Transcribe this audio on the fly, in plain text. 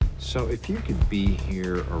So if you could be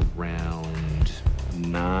here around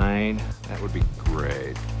 9, that would be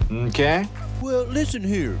great. Okay? Well, listen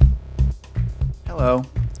here. Hello,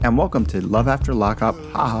 and welcome to Love After Lockup,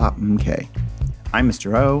 haha, MK. I'm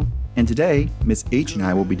Mr. O, and today, Miss H and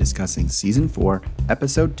I will be discussing Season 4,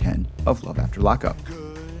 Episode 10 of Love After Lockup.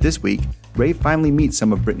 This week, Ray finally meets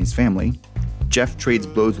some of Brittany's family, Jeff trades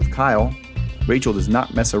blows with Kyle, Rachel does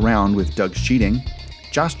not mess around with Doug's cheating,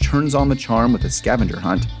 Josh turns on the charm with a scavenger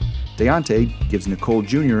hunt, Deontay gives Nicole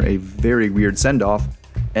Jr. a very weird send-off,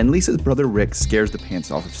 and Lisa's brother Rick scares the pants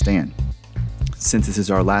off of Stan. Since this is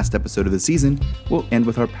our last episode of the season, we'll end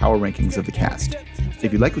with our power rankings of the cast.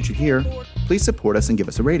 If you like what you hear, please support us and give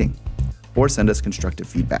us a rating, or send us constructive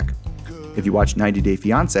feedback. If you watch 90 Day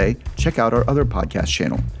Fiancé, check out our other podcast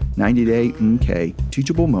channel, 90 Day MK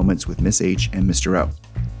Teachable Moments with Miss H and Mr. O.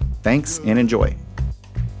 Thanks and enjoy.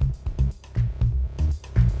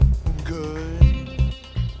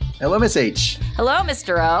 Hello, Miss H. Hello,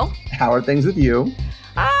 Mr. O. How are things with you?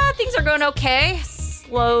 Things are going okay.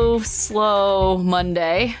 Slow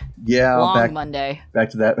Monday. Yeah, Long Monday.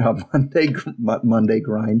 Back to that Monday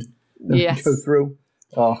grind. That we Yes. go through.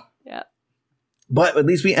 Oh, Yeah. but at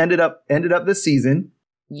least we ended up this season.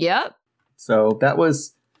 Yep. So that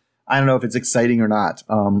was, I don't know if it's exciting or not.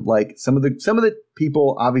 Like some of the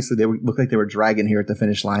people, obviously looked like they were dragging here at the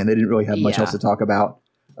finish line. They didn't really have much Yeah. else to talk about.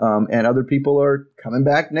 And other people are coming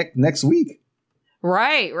back next week.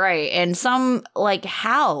 Right. And some, like,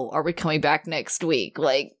 how are we coming back next week?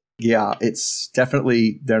 Like, Yeah, it's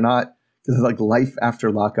definitely, they're not, because like life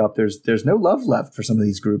after lockup, there's no love left for some of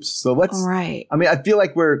these groups. So let's, right. I mean, I feel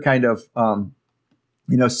like we're kind of,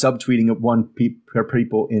 subtweeting at one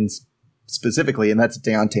people in specifically, and that's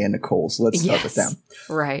Deontay and Nicole. So let's start with them.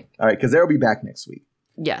 Right. All right, because they'll be back next week.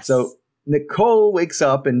 Yes. So Nicole wakes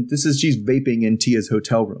up, and she's vaping in Tia's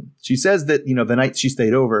hotel room. She says that, the night she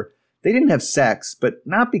stayed over, they didn't have sex, but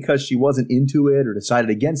not because she wasn't into it or decided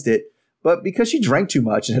against it, but because she drank too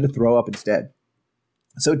much and had to throw up instead.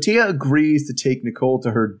 So Tia agrees to take Nicole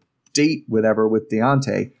to her date, whatever, with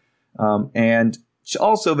Deontay, and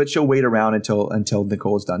also that she'll wait around until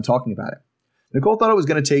Nicole is done talking about it. Nicole thought it was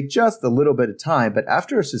going to take just a little bit of time, but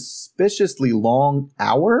after a suspiciously long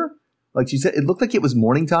hour, like she said, it looked like it was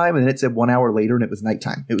morning time, and then it said 1 hour later, and it was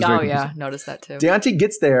nighttime. It was very confusing. Noticed that too. Deontay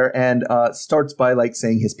gets there and starts by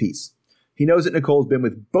saying his piece. He knows that Nicole's been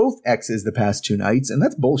with both exes the past 2 nights, and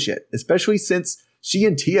that's bullshit, especially since she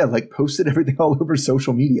and Tia posted everything all over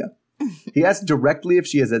social media. He asks directly if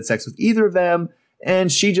she has had sex with either of them,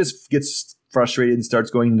 and she just gets frustrated and starts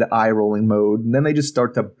going into eye-rolling mode, and then they just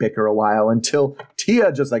start to bicker a while until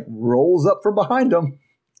Tia just rolls up from behind him,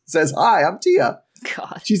 says, "Hi, I'm Tia."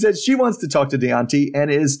 God. She says she wants to talk to Deontay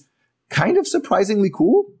and is kind of surprisingly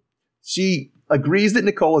cool. She agrees that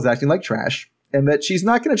Nicole is acting like trash and that she's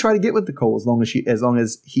not going to try to get with Nicole as long as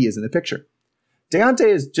he is in the picture.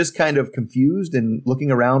 Deontay is just kind of confused and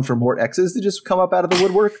looking around for more exes to just come up out of the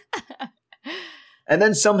woodwork. And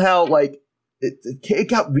then somehow, it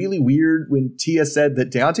got really weird when Tia said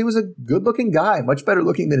that Deontay was a good-looking guy, much better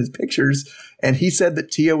looking than his pictures, and he said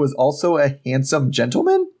that Tia was also a handsome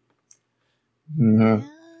gentleman. Mm-hmm.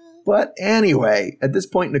 But anyway, at this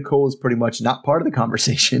point, Nicole is pretty much not part of the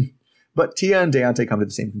conversation. But Tia and Deontay come to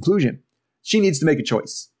the same conclusion. She needs to make a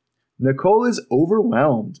choice. Nicole is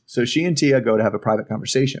overwhelmed, so she and Tia go to have a private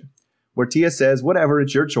conversation, where Tia says, "Whatever,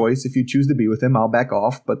 it's your choice. If you choose to be with him, I'll back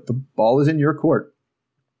off, but the ball is in your court."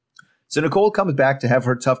 So Nicole comes back to have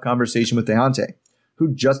her tough conversation with Deontay,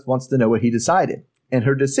 who just wants to know what he decided. And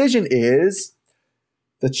her decision is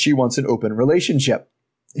that she wants an open relationship.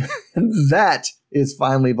 And that is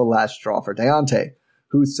finally the last straw for Deontay,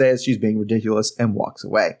 who says she's being ridiculous and walks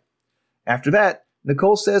away. After that,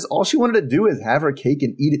 Nicole says all she wanted to do is have her cake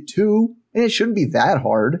and eat it too, and it shouldn't be that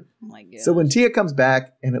hard. Oh my God. So when Tia comes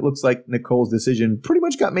back, and it looks like Nicole's decision pretty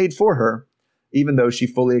much got made for her, even though she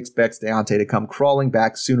fully expects Deontay to come crawling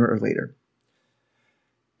back sooner or later.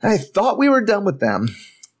 I thought we were done with them.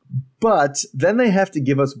 But then they have to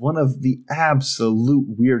give us one of the absolute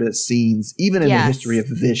weirdest scenes, even in the history of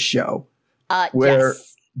this show, where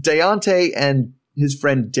Deontay and his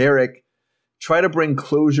friend Derek try to bring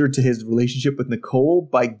closure to his relationship with Nicole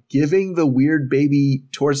by giving the weird baby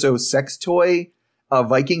torso sex toy a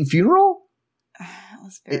Viking funeral. That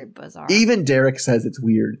was very bizarre. Even Derek says it's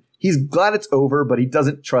weird. He's glad it's over, but he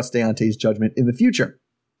doesn't trust Deontay's judgment in the future.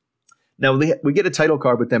 Now, we get a title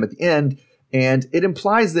card with them at the end, and it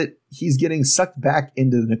implies that he's getting sucked back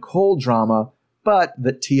into the Nicole drama, but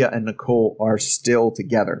that Tia and Nicole are still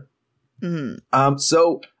together. Mm-hmm.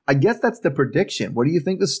 So I guess that's the prediction. What do you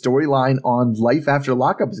think the storyline on Life After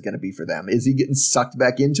Lockup is going to be for them? Is he getting sucked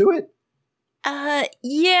back into it?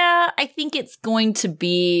 Yeah, I think it's going to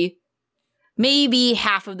be maybe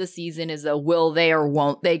half of the season is a will they or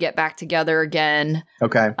won't they get back together again.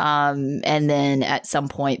 Okay. And then at some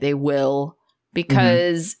point they will,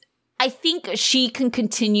 because I think she can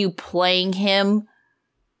continue playing him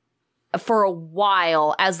for a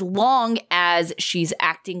while as long as she's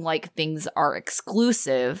acting like things are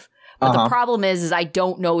exclusive. But the problem is I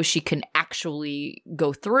don't know if she can actually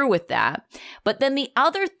go through with that. But then the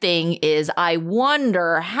other thing is I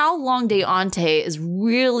wonder how long Deontay is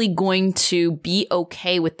really going to be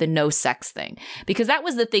okay with the no sex thing. Because that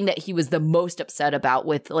was the thing that he was the most upset about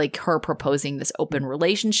with like her proposing this open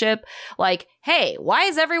relationship. Like, hey, why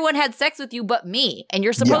has everyone had sex with you but me? And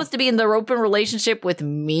you're supposed to be in the open relationship with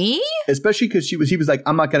me? Especially because he was like,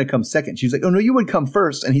 I'm not going to come second. She was like, oh no, you would come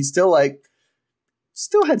first. And he's still like,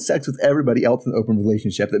 still had sex with everybody else in the open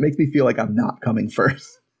relationship. That makes me feel like I'm not coming first.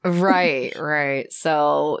 Right.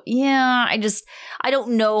 So, yeah, I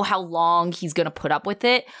don't know how long he's going to put up with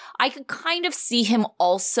it. I could kind of see him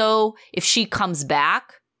also, if she comes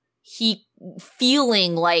back, he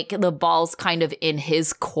feeling like the ball's kind of in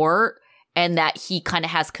his court and that he kind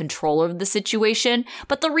of has control of the situation.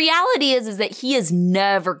 But the reality is that he is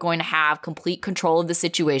never going to have complete control of the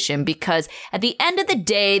situation, because at the end of the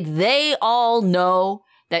day, they all know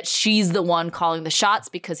that she's the one calling the shots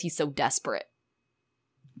because he's so desperate.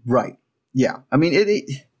 Right. Yeah. I mean,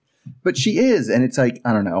 but she is. And it's like,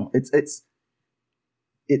 I don't know. It's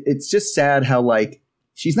just sad how like,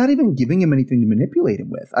 she's not even giving him anything to manipulate him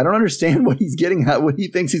with. I don't understand what he's getting at, what he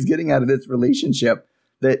thinks he's getting out of this relationship,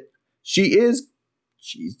 that she is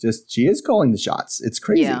calling the shots. It's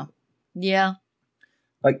crazy. Yeah.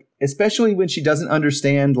 Like, especially when she doesn't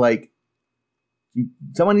understand, like,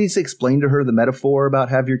 someone needs to explain to her the metaphor about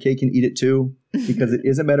have your cake and eat it too, because it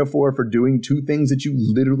is a metaphor for doing two things that you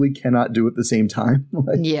literally cannot do at the same time.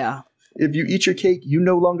 Like, yeah. If you eat your cake, you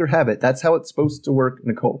no longer have it. That's how it's supposed to work,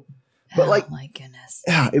 Nicole. But like, oh my goodness.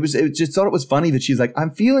 Yeah, it just thought it was funny that she's like, I'm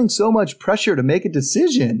feeling so much pressure to make a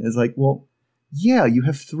decision. It's like, well, yeah, you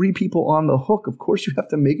have 3 people on the hook. Of course you have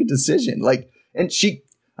to make a decision. Like, and she,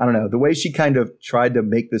 I don't know, the way she kind of tried to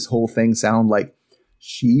make this whole thing sound like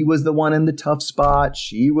she was the one in the tough spot.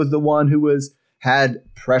 She was the one who had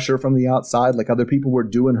pressure from the outside. Like other people were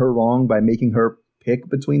doing her wrong by making her pick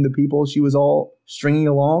between the people she was all stringing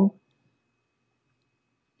along.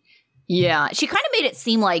 Yeah, she kind of made it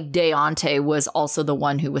seem like Deontay was also the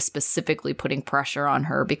one who was specifically putting pressure on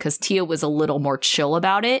her, because Tia was a little more chill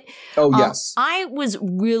about it. Oh, yes. I was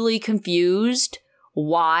really confused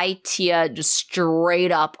why Tia just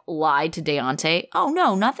straight up lied to Deontay. Oh,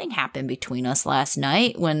 no, nothing happened between us last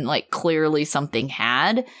night, when like clearly something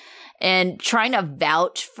had, and trying to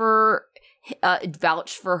vouch for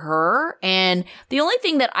her. And the only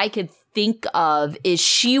thing that I could think of is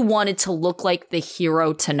she wanted to look like the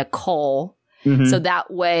hero to Nicole. Mm-hmm. So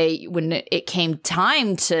that way, when it came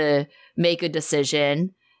time to make a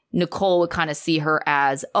decision, Nicole would kind of see her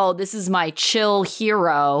as, oh, this is my chill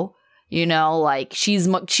hero, you know, like she's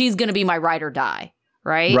going to be my ride or die,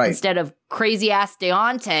 right? Instead of crazy ass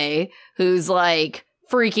Deontay, who's like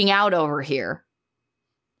freaking out over here.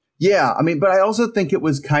 Yeah, I mean, but I also think it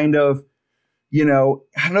was kind of, you know,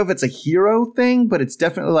 I don't know if it's a hero thing, but it's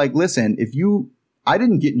definitely like, listen, I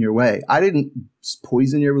didn't get in your way. I didn't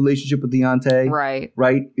poison your relationship with Deontay. Right.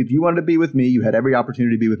 If you wanted to be with me, you had every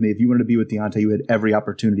opportunity to be with me. If you wanted to be with Deontay, you had every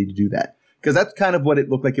opportunity to do that. Because that's kind of what it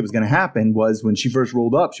looked like it was going to happen, was when she first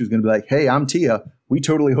rolled up, she was going to be like, hey, I'm Tia. We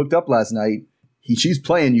totally hooked up last night. She's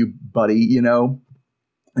playing you, buddy, you know,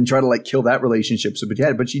 and try to like kill that relationship.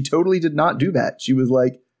 But she totally did not do that. She was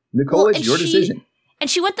like, Nicole, it's your decision. And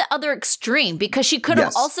she went the other extreme, because she could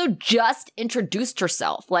have also just introduced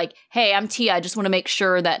herself. Like, hey, I'm Tia. I just want to make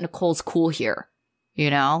sure that Nicole's cool here. You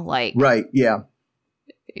know, like. Right. Yeah.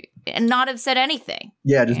 And not have said anything.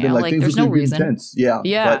 Yeah. Just been like things there's no reason. Intense. Yeah.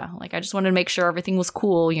 Yeah. Like, I just wanted to make sure everything was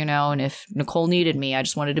cool, you know, and if Nicole needed me, I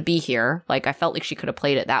just wanted to be here. Like, I felt like she could have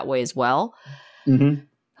played it that way as well. Mm-hmm.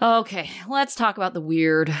 Okay. Let's talk about the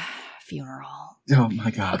weird funeral. Oh, my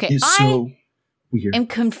God. Okay. It's so weird. I'm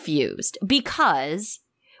confused, because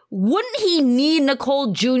wouldn't he need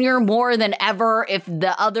Nicole Jr. more than ever if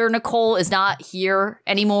the other Nicole is not here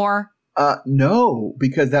anymore? No,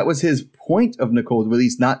 because that was his point of Nicole's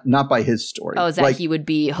release, not by his story. Oh, is that like, he would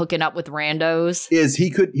be hooking up with randos? Is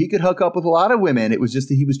he could hook up with a lot of women. It was just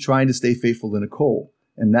that he was trying to stay faithful to Nicole,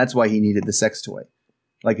 and that's why he needed the sex toy.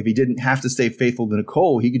 Like, if he didn't have to stay faithful to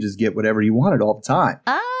Nicole, he could just get whatever he wanted all the time.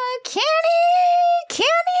 Can he?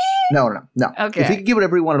 No. Okay. If he could get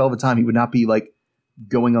whatever he wanted all the time, he would not be like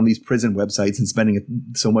going on these prison websites and spending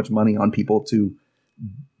so much money on people to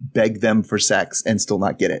beg them for sex and still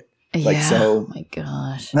not get it. Like, yeah. so Oh my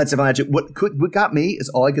gosh. that's what got me is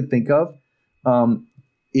all I could think of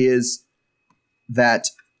is that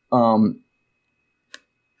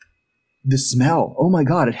the smell. Oh my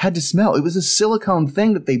God, it had to smell. It was a silicone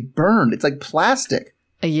thing that they burned. It's like plastic.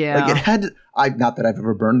 Yeah. Like it had to, not that I've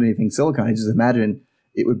ever burned anything silicone. I just imagine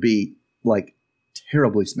it would be like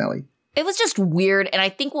terribly smelly. It was just weird. And I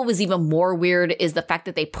think what was even more weird is the fact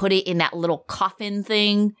that they put it in that little coffin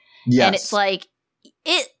thing. Yes. And it's like,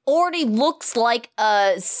 it already looks like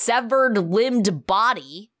a severed limbed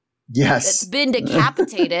body. Yes. That's been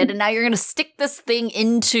decapitated, and now you're going to stick this thing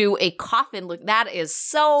into a coffin. Look, that is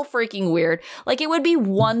so freaking weird. Like, it would be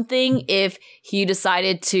one thing if he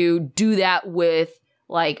decided to do that with,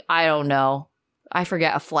 like, I don't know, I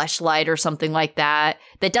forget, a fleshlight or something like that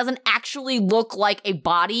doesn't actually look like a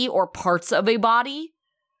body or parts of a body.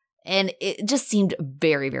 And it just seemed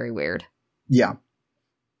very, very weird. Yeah.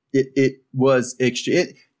 It was extra.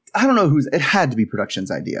 I don't know it had to be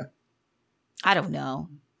production's idea. I don't know.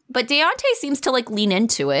 But Deontay seems to like lean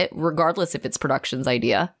into it, regardless if it's production's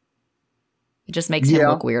idea. It just makes him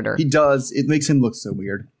look weirder. He does. It makes him look so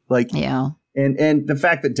weird. Like, yeah. And the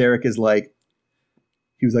fact that Derek is like,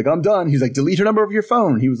 he was like, I'm done. He's like, delete her number of your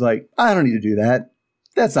phone. He was like, I don't need to do that.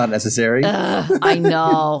 That's not necessary. I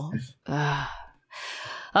know.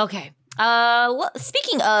 Okay.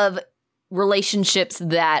 Speaking of relationships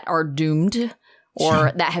that are doomed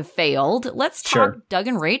or that have failed, let's talk Doug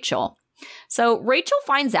and Rachel. So Rachel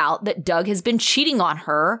finds out that Doug has been cheating on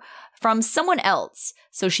her from someone else.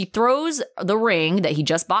 So she throws the ring that he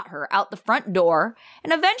just bought her out the front door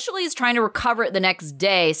and eventually is trying to recover it the next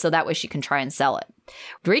day so that way she can try and sell it.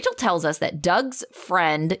 Rachel tells us that Doug's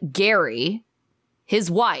friend, Gary,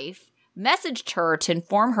 his wife, messaged her to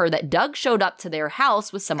inform her that Doug showed up to their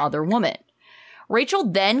house with some other woman. Rachel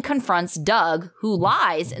then confronts Doug, who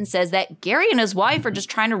lies and says that Gary and his wife are just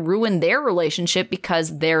trying to ruin their relationship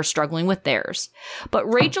because they're struggling with theirs. But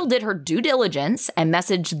Rachel did her due diligence and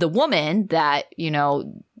messaged the woman that,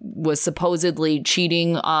 was supposedly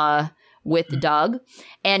cheating with Doug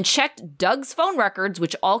and checked Doug's phone records,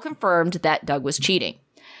 which all confirmed that Doug was cheating.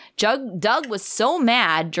 Doug was so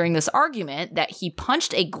mad during this argument that he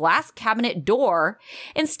punched a glass cabinet door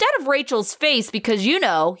instead of Rachel's face because,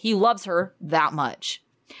 he loves her that much.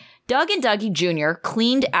 Doug and Dougie Jr.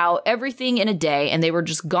 cleaned out everything in a day and they were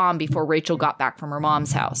just gone before Rachel got back from her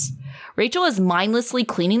mom's house. Rachel is mindlessly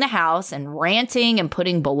cleaning the house and ranting and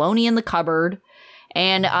putting bologna in the cupboard.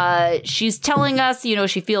 And she's telling us,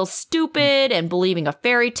 she feels stupid and believing a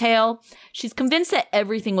fairy tale. She's convinced that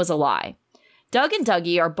everything was a lie. Doug and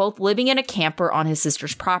Dougie are both living in a camper on his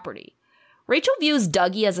sister's property. Rachel views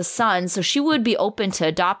Dougie as a son, so she would be open to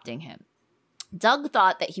adopting him. Doug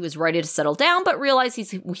thought that he was ready to settle down, but realized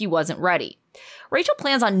he wasn't ready. Rachel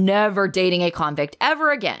plans on never dating a convict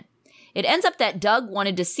ever again. It ends up that Doug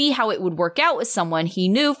wanted to see how it would work out with someone he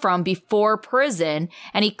knew from before prison,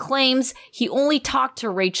 and he claims he only talked to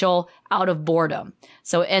Rachel out of boredom.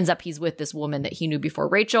 So it ends up he's with this woman that he knew before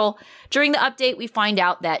Rachel. During the update, we find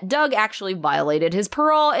out that Doug actually violated his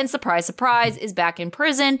parole and, surprise, surprise, is back in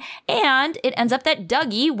prison. And it ends up that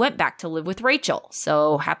Dougie went back to live with Rachel.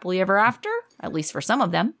 So happily ever after, at least for some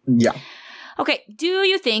of them. Yeah. Okay, do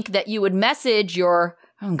you think that you would message your,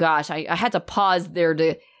 I had to pause there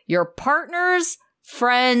to your partner's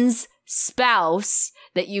friend's spouse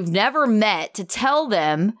that you've never met to tell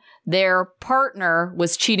them their partner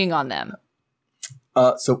was cheating on them?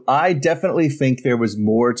 So I definitely think there was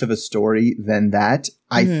more to the story than that.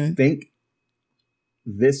 I think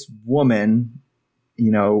this woman,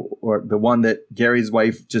 or the one that Gary's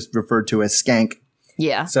wife just referred to as Skank.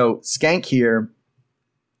 Yeah. So Skank here,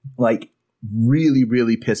 really,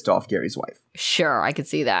 really pissed off Gary's wife. Sure, I could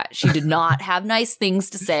see that. She did not have nice things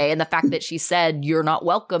to say. And the fact that she said, you're not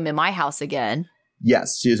welcome in my house again.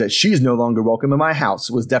 Yes, she said she's no longer welcome in my house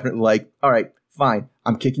was definitely like, all right, fine.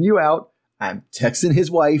 I'm kicking you out. I'm texting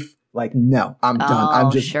his wife. Like, no, I'm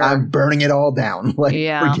done. I'm burning it all down.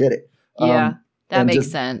 Forget it. Yeah, that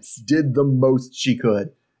makes sense. Did the most she could.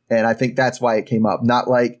 And I think that's why it came up. Not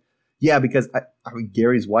because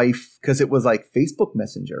Gary's wife, because it was like Facebook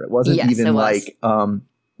Messenger. It wasn't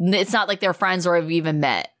it's not like they're friends or have even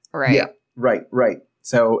met, right? Yeah, right.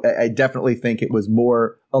 So I definitely think it was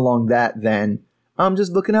more along that than I'm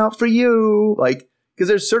just looking out for you. Because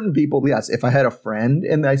there's certain people, yes, if I had a friend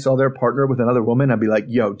and I saw their partner with another woman, I'd be like,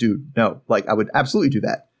 yo, dude, no. I would absolutely do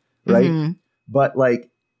that, right? Mm-hmm. But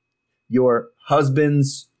your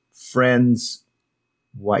husband's friend's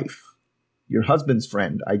wife, your husband's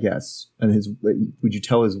friend, I guess, and would you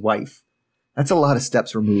tell his wife? That's a lot of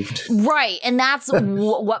steps removed. Right. And that's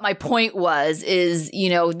what my point was, is,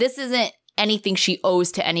 this isn't anything she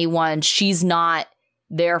owes to anyone. She's not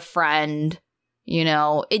their friend. You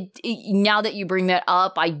know, now that you bring that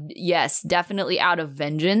up, yes, definitely out of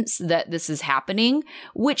vengeance that this is happening,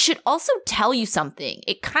 which should also tell you something.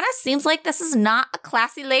 It kind of seems like this is not a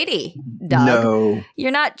classy lady, Doug. No.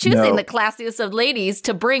 You're not choosing the classiest of ladies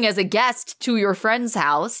to bring as a guest to your friend's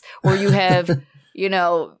house where you have, you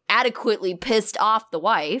know, adequately pissed off the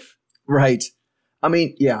wife. Right. I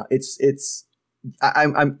mean, yeah,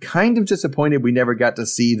 I'm kind of disappointed we never got to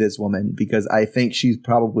see this woman because I think she's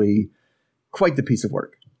probably quite the piece of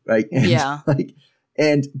work, right? And yeah.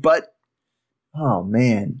 But oh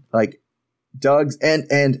man, like Doug's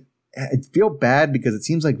and I feel bad because it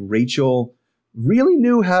seems like Rachel really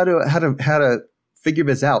knew how to figure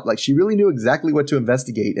this out. Like she really knew exactly what to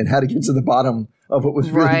investigate and how to get to the bottom of what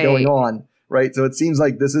was really going on, right? So it seems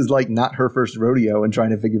like this is like not her first rodeo in trying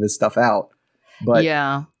to figure this stuff out. But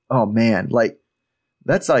yeah, oh man, like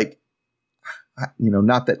that's like, you know,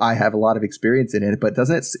 not that I have a lot of experience in it, but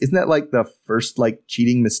isn't that like the first like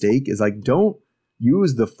cheating mistake is like, don't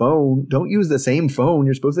use the phone. Don't use the same phone.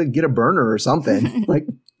 You're supposed to get a burner or something. Like,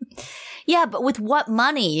 yeah, but with what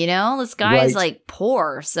money, you know, this guy is like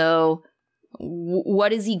poor. So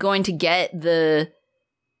what is he going to get the,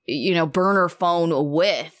 you know, burner phone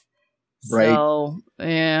with? Right. So,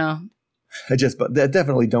 yeah. But that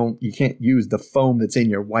definitely you can't use the phone that's in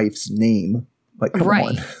your wife's name. Like, come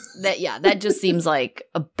on. That just seems like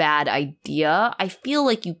a bad idea. I feel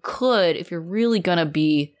like you could, if you're really going to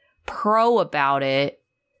be pro about it,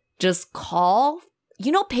 just call.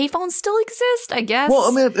 You know, payphones still exist, I guess. Well,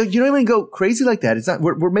 I mean, you don't even go crazy like that. It's not.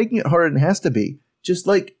 We're making it harder than it has to be. Just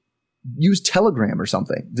like use Telegram or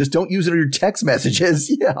something. Just don't use it in your text messages.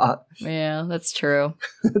 Yeah. Yeah, that's true.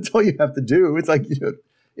 That's all you have to do. It's like, you know,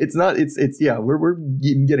 it's not. It's yeah. We're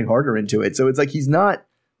getting harder into it. So it's like he's not.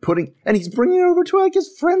 He's bringing it over to like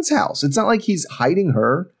his friend's house. It's not like he's hiding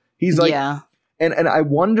her. He's like, yeah. And I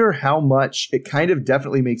wonder how much it kind of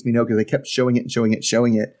definitely makes me know because they kept showing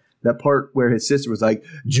it. That part where his sister was like,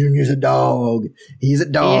 Junior's a dog. He's a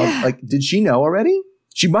dog. Yeah. Like, did she know already?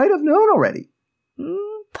 She might have known already.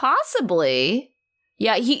 Possibly.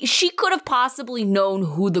 Yeah, she could have possibly known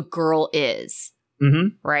who the girl is.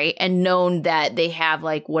 Mm-hmm. Right. And known that they have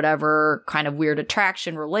like whatever kind of weird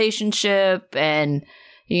attraction relationship and,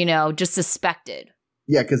 you know, just suspected.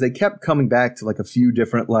 Yeah, because they kept coming back to like a few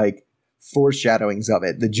different like foreshadowings of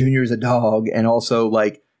it. The Junior's a dog, and also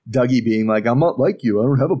like Dougie being like, I'm not like you. I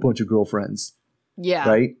don't have a bunch of girlfriends. Yeah.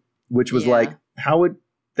 Right. Which was like, how would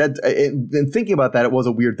that? And thinking about that, it was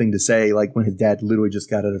a weird thing to say. Like when his dad literally just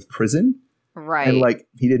got out of prison. Right. And like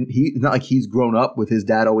it's not like he's grown up with his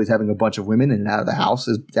dad always having a bunch of women in and out of the house.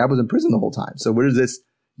 His dad was in prison the whole time. So where does this?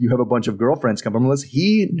 You have a bunch of girlfriends come from? Unless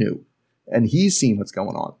he knew. And he's seen what's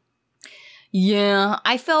going on. Yeah,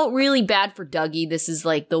 I felt really bad for Dougie. This is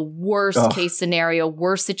like the worst case scenario,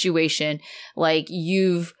 worst situation. Like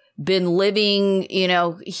you've been living, you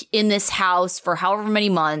know, in this house for however many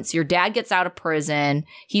months. Your dad gets out of prison.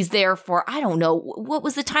 He's there for, I don't know, what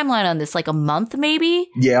was the timeline on this? Like a month maybe?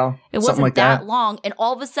 Yeah. It wasn't like that long. And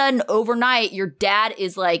all of a sudden overnight, your dad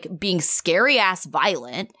is like being scary ass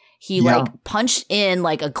violent. He like punched in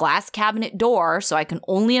like a glass cabinet door. So I can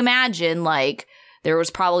only imagine like there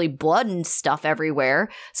was probably blood and stuff everywhere.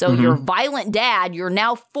 So your violent dad, you're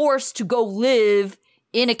now forced to go live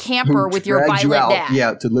in a camper with your violent dad.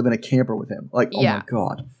 Yeah, to live in a camper with him. Like, oh my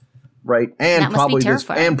God. Right. And that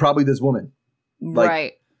probably this woman. Like,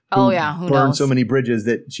 right. Oh yeah. Who burned knows? so many bridges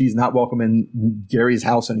that she's not welcome in Gary's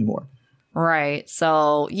house anymore. Right.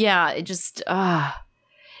 So yeah, it just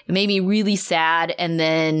it made me really sad. And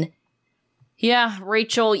then yeah,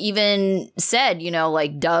 Rachel even said, you know,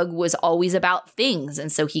 like Doug was always about things.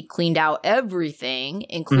 And so he cleaned out everything,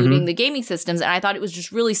 including the gaming systems. And I thought it was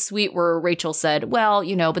just really sweet where Rachel said, well,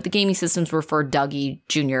 you know, but the gaming systems were for Dougie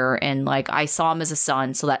Jr. And like I saw him as a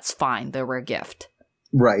son. So that's fine. They were a gift.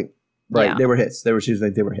 Right. Yeah. They were his. They were his.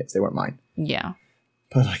 They weren't mine. Yeah.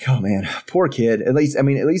 But like, oh man, poor kid. At least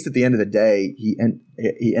at the end of the day, he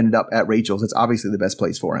ended up at Rachel's. It's obviously the best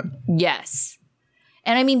place for him. Yes.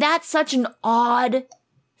 And I mean, that's such an odd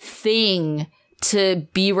thing to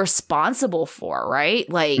be responsible for, right?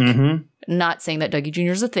 Like, not saying that Dougie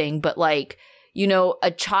Jr. is a thing, but like, you know, a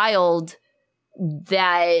child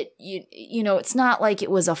that, you know, it's not like it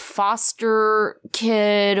was a foster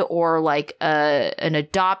kid or like an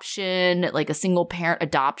adoption, like a single parent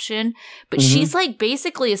adoption, but she's like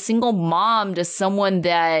basically a single mom to someone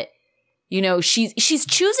that, you know, she's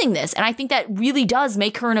choosing this. And I think that really does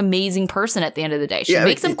make her an amazing person at the end of the day. She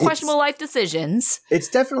makes some questionable life decisions. It's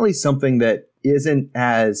definitely something that isn't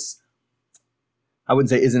as, I wouldn't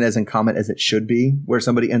say isn't as uncommon as it should be, where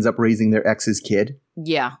somebody ends up raising their ex's kid.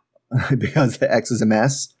 Yeah. Because the ex is a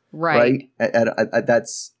mess. Right.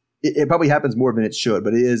 It probably happens more than it should,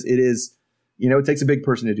 but it is, it takes a big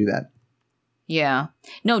person to do that. Yeah.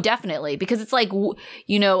 No, definitely. Because it's like,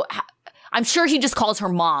 I'm sure he just calls her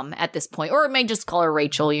mom at this point, or it may just call her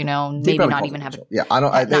Rachel, maybe not even have it. Yeah.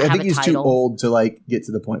 I think he's too old to like get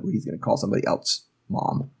to the point where he's going to call somebody else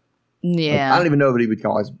mom. Yeah. Like, I don't even know what he would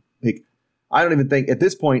call his, I don't even think at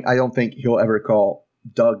this point, I don't think he'll ever call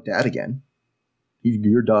Doug dad again.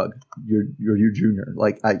 You're Doug. You're Junior.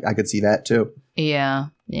 Like I could see that too. Yeah.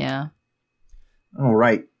 Yeah. All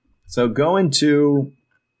right. So let's go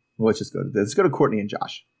to Courtney and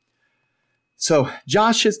Josh. So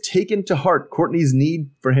Josh has taken to heart Courtney's need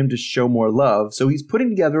for him to show more love. So he's putting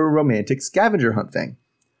together a romantic scavenger hunt thing.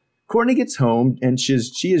 Courtney gets home and she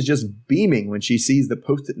is just beaming when she sees the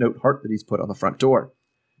Post-it note heart that he's put on the front door.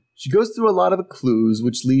 She goes through a lot of clues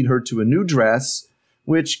which lead her to a new dress,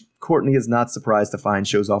 which Courtney is not surprised to find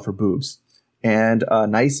shows off her boobs. And a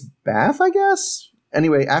nice bath, I guess?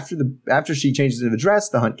 Anyway, after she changes into the dress,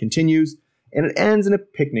 the hunt continues, and it ends in a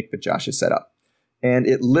picnic that Josh has set up. And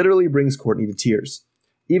it literally brings Courtney to tears,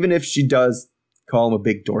 even if she does call him a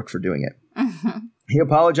big dork for doing it. Mm-hmm. He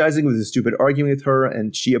apologizing with his stupid arguing with her,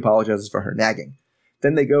 and she apologizes for her nagging.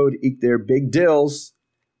 Then they go to eat their big dills,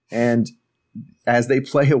 and as they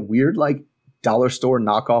play a weird, like, dollar store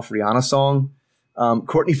knockoff Rihanna song,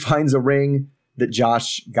 Courtney finds a ring that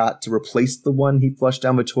Josh got to replace the one he flushed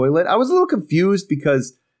down the toilet. I was a little confused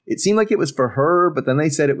because it seemed like it was for her, but then they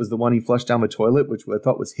said it was the one he flushed down the toilet, which I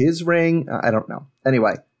thought was his ring. I don't know.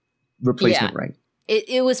 Anyway, replacement ring.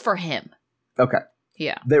 It was for him. Okay.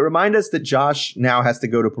 Yeah. They remind us that Josh now has to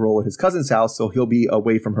go to parole at his cousin's house, so he'll be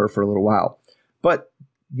away from her for a little while. But,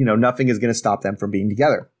 nothing is going to stop them from being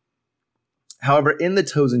together. However, in the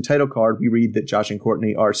chosen title card, we read that Josh and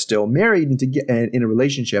Courtney are still married and in a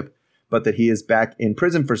relationship, but that he is back in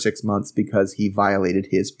prison for 6 months because he violated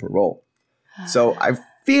his parole. So I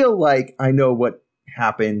feel like I know what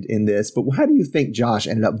happened in this, but how do you think Josh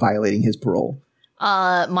ended up violating his parole?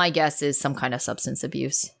 My guess is some kind of substance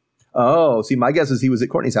abuse. Oh, see, my guess is he was at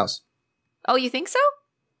Courtney's house. Oh, you think so?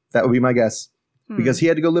 That would be my guess. Because he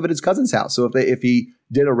had to go live at his cousin's house. So if he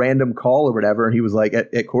did a random call or whatever, and he was like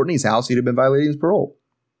at Courtney's house, he'd have been violating his parole.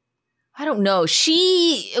 I don't know.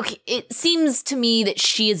 It seems to me that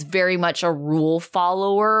she is very much a rule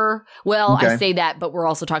follower. Well, okay. I say that, but we're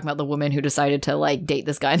also talking about the woman who decided to like date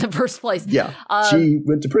this guy in the first place. Yeah. She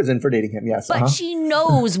went to prison for dating him. Yes. But she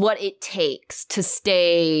knows what it takes to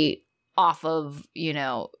stay off of,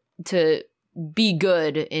 to be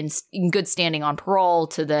good in good standing on parole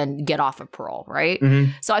to then get off of parole, right?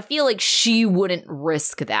 Mm-hmm. So I feel like she wouldn't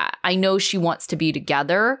risk that. I know she wants to be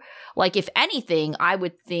together. Like, if anything, I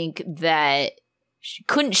would think that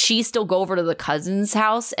couldn't she still go over to the cousin's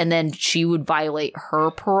house and then she would violate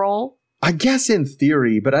her parole? I guess in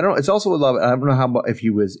theory, but I don't. It's also a lot. I don't know if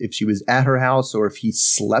she was at her house or if he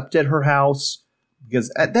slept at her house, because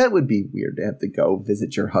that would be weird to have to go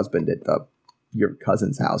visit your husband at your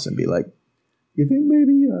cousin's house and be like, you think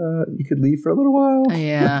maybe you could leave for a little while?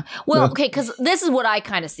 Yeah. Well, okay, because this is what I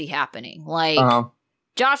kind of see happening. Like,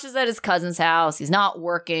 Josh is at his cousin's house. He's not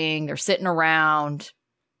working. They're sitting around.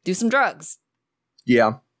 Do some drugs.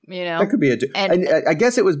 Yeah. That could be and I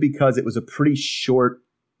guess it was because it was a pretty short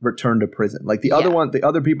return to prison. Like the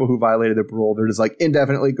other people who violated their parole, they're just like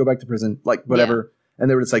indefinitely go back to prison, like whatever. Yeah. And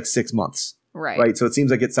they were just like 6 months. Right. So it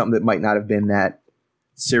seems like it's something that might not have been that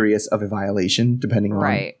serious of a violation, depending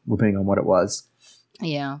on what it was.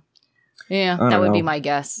 Yeah, that would be my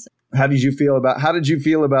guess. How did you feel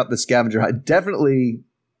about the scavenger hunt? Definitely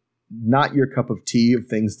not your cup of tea of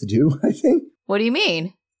things to do, I think. What do you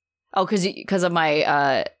mean? Oh, because of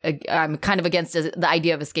my I'm kind of against the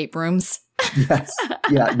idea of escape rooms. Yes.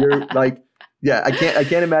 Yeah, you're like, yeah, I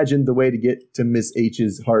can't imagine the way to get to Miss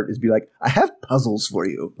H's heart is be like, I have puzzles for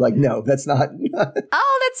you. Like, no, that's not.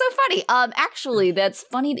 Oh, that's so funny. Actually, that's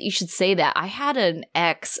funny that you should say that. I had an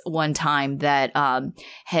ex one time that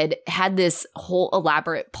had this whole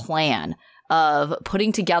elaborate plan of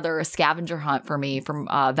putting together a scavenger hunt for me from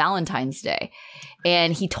Valentine's Day.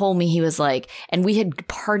 And he told me, he was like, and we had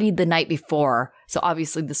partied the night before. So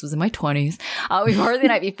obviously this was in my 20s. We partied the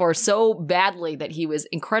night before so badly that he was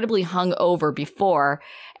incredibly hungover before.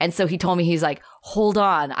 And so he told me, he's like, hold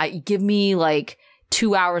on, give me like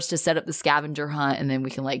 2 hours to set up the scavenger hunt and then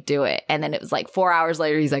we can like do it. And then it was like 4 hours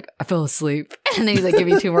later, he's like, I fell asleep. And then he's like, give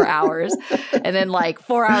me 2 more hours. And then like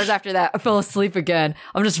 4 hours after that, I fell asleep again.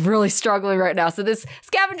 I'm just really struggling right now. So this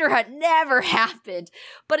scavenger hunt never happened.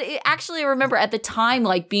 But it actually, I remember at the time,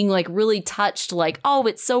 like being like really touched, like, oh,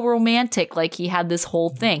 it's so romantic. Like he had this whole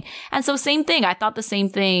thing. And so same thing. I thought the same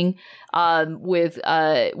thing with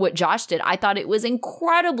what Josh did. I thought it was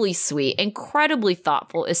incredibly sweet, incredibly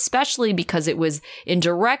thoughtful, especially because it was in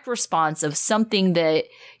direct response of something that,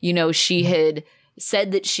 you know, she had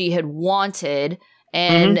said that she had wanted.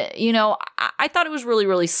 And, you know, I thought it was really,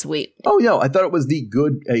 really sweet. Oh, no, I thought it was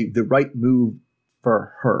the right move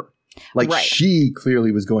for her. Like she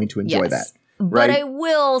clearly was going to enjoy that. But right? I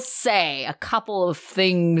will say a couple of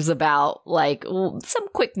things about, like, some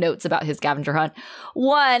quick notes about his scavenger hunt.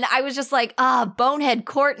 One, I was just like, bonehead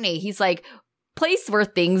Courtney. He's like, place where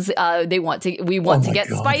things we want to get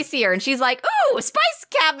spicier. And she's like, ooh, spice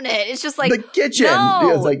cabinet. It's just like, the kitchen.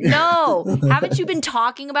 No. Haven't you been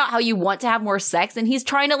talking about how you want to have more sex? And he's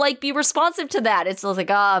trying to like be responsive to that. It's just like,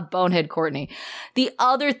 bonehead Courtney. The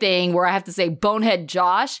other thing where I have to say bonehead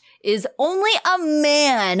Josh is only a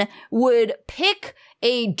man would pick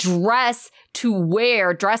a dress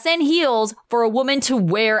and heels for a woman to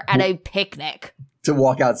wear at a picnic. To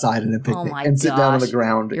walk outside in a picnic and sit down on the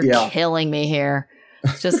ground. You're killing me here.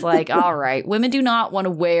 It's just like, all right, women do not want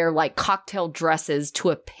to wear like cocktail dresses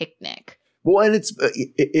to a picnic. Well, and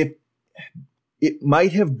it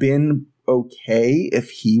might have been okay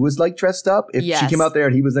if he was like dressed up. If she came out there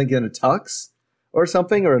and he was like in a tux or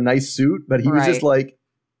something or a nice suit, but he was just like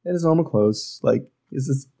in his normal clothes. Like, he's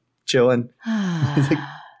just chilling. He's like,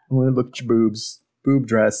 I want to look at your boobs. Boob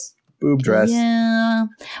dress. Yeah.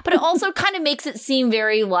 But it also kind of makes it seem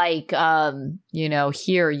very like, you know,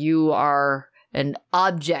 here you are an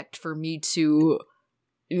object for me to,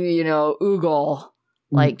 you know, oogle,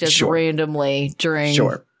 like just randomly during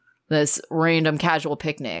this random casual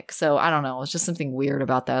picnic. So I don't know. It's just something weird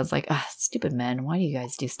about that. It's like, stupid men. Why do you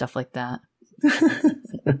guys do stuff like that?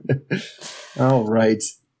 All right.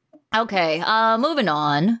 Okay. Moving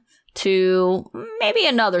on to maybe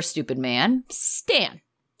another stupid man, Stan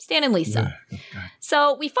and Lisa.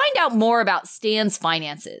 So we find out more about Stan's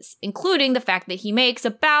finances, including the fact that he makes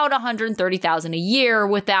about $130,000 a year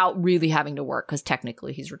without really having to work because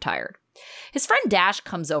technically he's retired. His friend Dash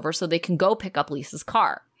comes over so they can go pick up Lisa's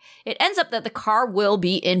car. It ends up that the car will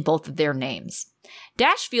be in both of their names.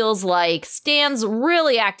 Dash feels like Stan's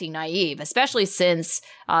really acting naive, especially since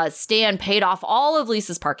Stan paid off all of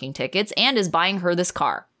Lisa's parking tickets and is buying her this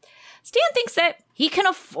car. Stan thinks that he can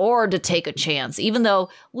afford to take a chance, even though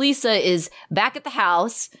Lisa is back at the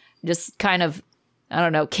house, just kind of, I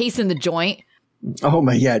don't know, casing the joint. Oh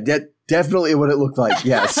my, yeah, definitely what it looked like,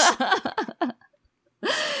 yes.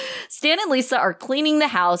 Stan and Lisa are cleaning the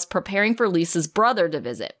house, preparing for Lisa's brother to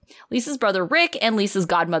visit. Lisa's brother Rick and Lisa's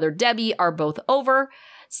godmother Debbie are both over.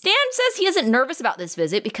 Stan says he isn't nervous about this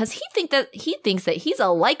visit because he thinks that he's a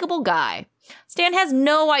likable guy. Stan has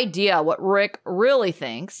no idea what Rick really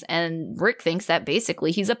thinks, and Rick thinks that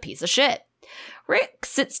basically he's a piece of shit. Rick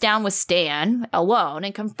sits down with Stan alone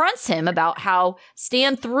and confronts him about how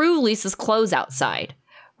Stan threw Lisa's clothes outside.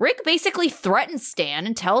 Rick basically threatens Stan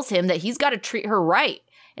and tells him that he's got to treat her right.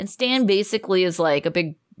 And Stan basically is like a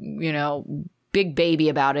big baby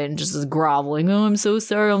about it and just is groveling. Oh, I'm so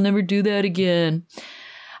sorry. I'll never do that again.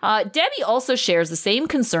 Debbie also shares the same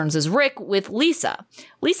concerns as Rick with Lisa.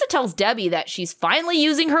 Lisa tells Debbie that she's finally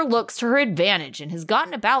using her looks to her advantage and has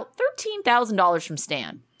gotten about $13,000 from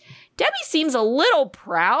Stan. Debbie seems a little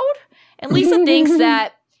proud, and Lisa thinks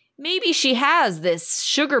that maybe she has this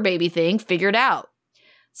sugar baby thing figured out.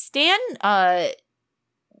 Stan,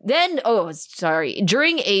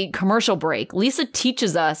 during a commercial break, Lisa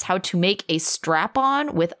teaches us how to make a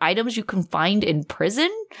strap-on with items you can find in prison,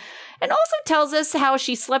 and also tells us how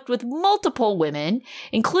she slept with multiple women,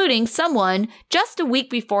 including someone just a week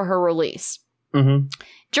before her release. Mm-hmm.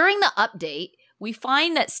 During the update, we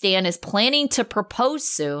find that Stan is planning to propose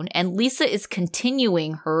soon, and Lisa is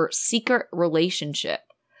continuing her secret relationship.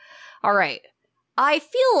 All right. I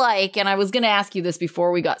feel like, and I was going to ask you this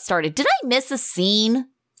before we got started, did I miss a scene?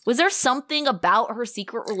 Was there something about her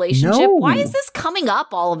secret relationship? No. Why is this coming up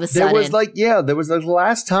all of a sudden? There was the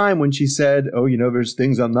last time when she said, oh, there's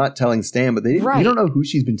things I'm not telling Stan, but we don't know who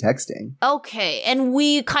she's been texting. Okay. And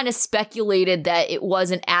we kind of speculated that it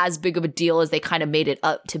wasn't as big of a deal as they kind of made it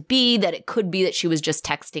up to be, that it could be that she was just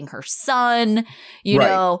texting her son, you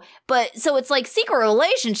know. But so it's like secret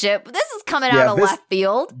relationship. This is coming out of left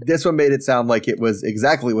field. This one made it sound like it was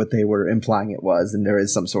exactly what they were implying it was. And there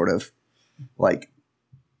is some sort of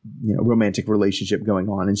romantic relationship going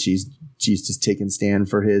on, and she's just taking Stan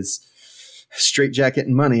for his straitjacket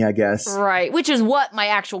and money, I guess. Right, which is what my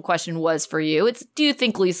actual question was for you. It's, do you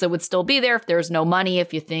think Lisa would still be there if there's no money,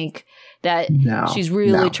 if you think that she's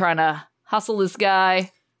really trying to hustle this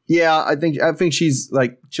guy? Yeah, I think she's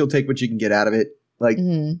like, she'll take what she can get out of it. Like,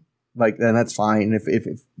 like, and that's fine if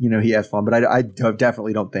he has fun. But I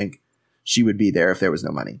definitely don't think she would be there if there was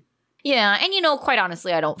no money. Yeah, and quite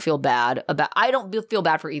honestly, I don't feel bad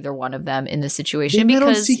for either one of them in this situation They met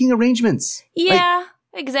because on Seeking Arrangements. Yeah.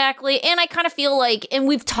 Exactly. And I kind of feel like, and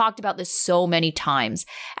we've talked about this so many times,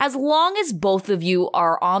 as long as both of you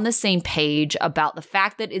are on the same page about the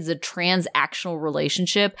fact that it's a transactional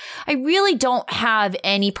relationship, I really don't have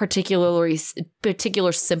any particular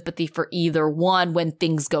sympathy for either one when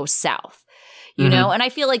things go south. You know, and I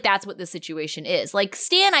feel like that's what the situation is. Like,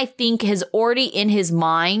 Stan, I think, has already in his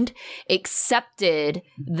mind accepted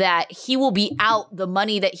that he will be out the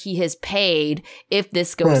money that he has paid if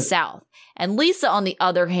this goes south. And Lisa, on the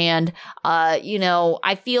other hand,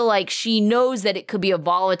 I feel like she knows that it could be a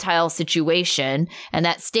volatile situation and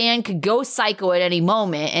that Stan could go psycho at any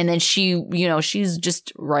moment. And then she's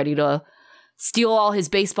just ready to steal all his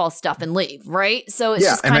baseball stuff and leave. Right. So it's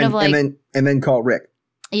just kind of like. And then call Rick.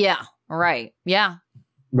 Yeah. Right. Yeah.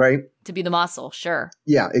 Right. To be the muscle. Sure.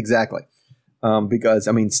 Yeah, exactly. Because,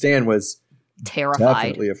 Stan was terrified.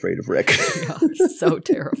 Definitely afraid of Rick. Yeah, so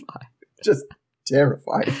terrified. Just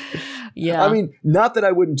terrified. Yeah. Not that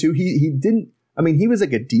I wouldn't too. He didn't. He was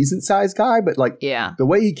like a decent sized guy, but like the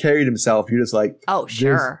way he carried himself, you're just like, oh,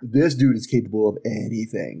 sure. This dude is capable of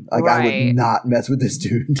anything. Like, I would not mess with this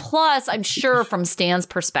dude. Plus, I'm sure from Stan's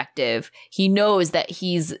perspective, he knows that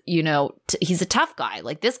he's, he's a tough guy.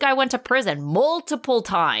 Like, this guy went to prison multiple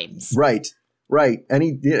times. Right. And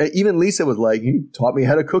even Lisa was like, he taught me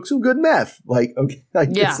how to cook some good meth. Like, okay.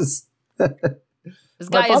 This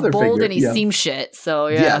guy is bold figure. And he seems shit. So,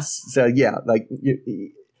 yeah. Yes. So, yeah. Like,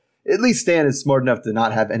 at least Stan is smart enough to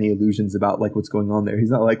not have any illusions about like what's going on there.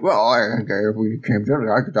 He's not like, well, if we came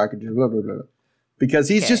together, I could do blah, blah, blah. Because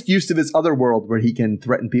he's just used to this other world where he can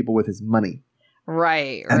threaten people with his money.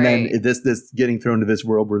 Right. And then this getting thrown to this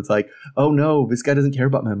world where it's like, oh no, this guy doesn't care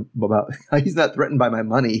about he's not threatened by my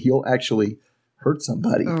money. He'll actually hurt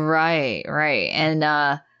somebody. Right.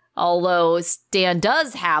 And although Stan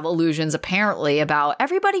does have illusions apparently about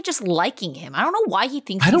everybody just liking him. I don't know why he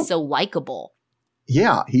thinks he's so likable.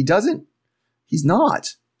 Yeah, he doesn't. He's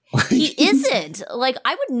not. He isn't. Like,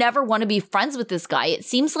 I would never want to be friends with this guy. It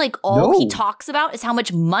seems like he talks about is how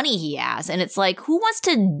much money he has. And it's like, who wants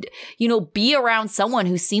to, be around someone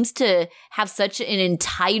who seems to have such an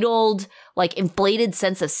entitled, like, inflated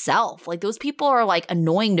sense of self? Like, those people are, like,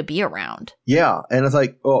 annoying to be around. Yeah. And it's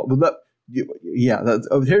like,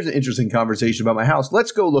 here's an interesting conversation about my house.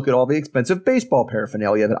 Let's go look at all the expensive baseball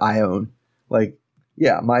paraphernalia that I own. Like,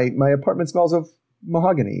 yeah, my apartment smells of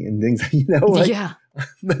mahogany and things,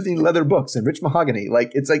 leather books and rich mahogany.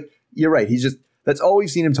 Like, it's like, you're right. He's just, that's all we've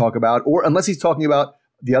seen him talk about. Or unless he's talking about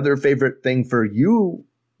the other favorite thing for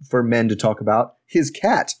men to talk about, his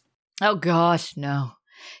cat. Oh gosh, no.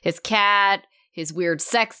 His cat, his weird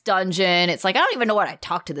sex dungeon. It's like, I don't even know what I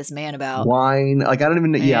talk to this man about. Wine. Like, I don't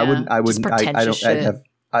even, I wouldn't,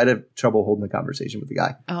 I'd have trouble holding a conversation with the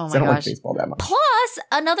guy. Oh my gosh. I don't like baseball that much. Plus,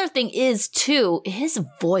 another thing is, too, his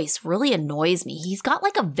voice really annoys me. He's got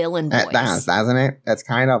like a villain voice. It does, doesn't it? It's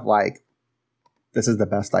kind of like, this is the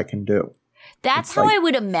best I can do. That's how I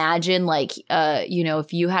would imagine, like,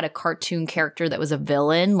 if you had a cartoon character that was a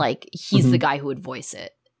villain, like, he's the guy who would voice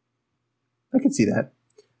it. I could see that.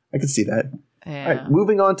 Yeah. All right,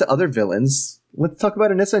 moving on to other villains. Let's talk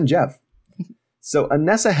about Anissa and Jeff. So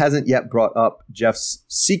Anissa hasn't yet brought up Jeff's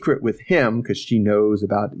secret with him because she knows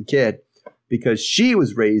about the kid, because she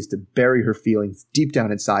was raised to bury her feelings deep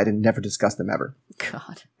down inside and never discuss them ever.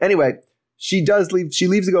 God. Anyway, she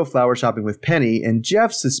leaves to go flower shopping with Penny, and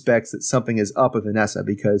Jeff suspects that something is up with Anissa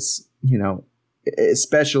because,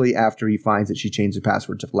 especially after he finds that she changed the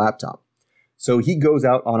password to the laptop. So he goes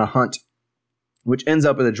out on a hunt, which ends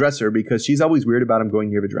up at a dresser because she's always weird about him going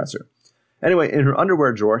near the dresser. Anyway, in her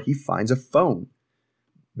underwear drawer, he finds a phone.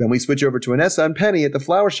 Then we switch over to Anissa and Penny at the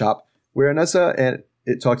flower shop, where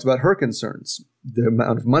it talks about her concerns. The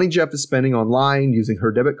amount of money Jeff is spending online using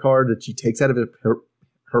her debit card that she takes out of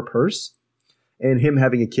her purse, and him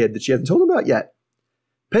having a kid that she hasn't told him about yet.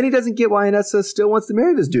 Penny doesn't get why Anissa still wants to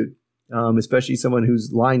marry this dude, especially someone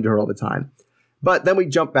who's lying to her all the time. But then we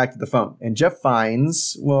jump back to the phone, and Jeff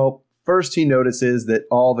finds, first he notices that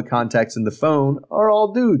all the contacts in the phone are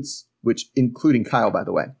all dudes, which including Kyle, by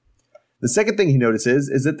the way. The second thing he notices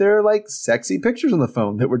is that there are like sexy pictures on the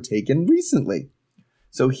phone that were taken recently.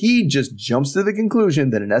 So he just jumps to the conclusion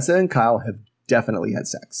that Anissa and Kyle have definitely had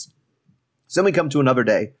sex. So then we come to another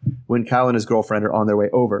day when Kyle and his girlfriend are on their way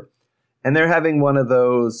over. And they're having one of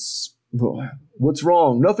those, what's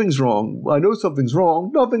wrong? Nothing's wrong. I know something's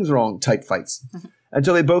wrong. Nothing's wrong type fights.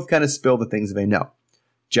 Until they both kind of spill the things they know.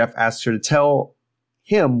 Jeff asks her to tell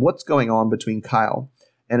him what's going on between Kyle.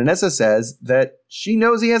 And Anessa says that she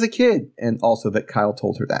knows he has a kid and also that Kyle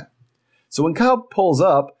told her that. So when Kyle pulls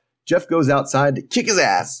up, Jeff goes outside to kick his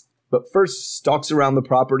ass, but first stalks around the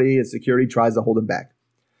property as security tries to hold him back.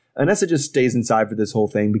 Anessa just stays inside for this whole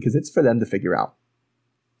thing because it's for them to figure out.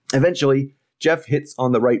 Eventually, Jeff hits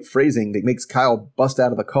on the right phrasing that makes Kyle bust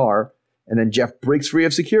out of the car, and then Jeff breaks free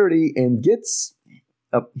of security and gets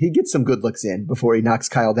some good looks in before he knocks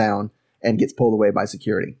Kyle down and gets pulled away by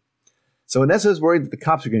security. So Anessa is worried that the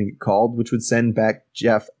cops are going to get called, which would send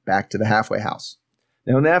Jeff back to the halfway house.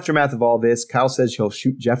 Now, in the aftermath of all this, Kyle says he'll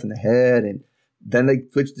shoot Jeff in the head, and then they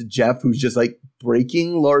switch to Jeff, who's just like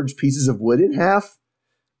breaking large pieces of wood in half.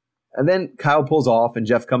 And then Kyle pulls off and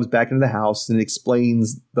Jeff comes back into the house and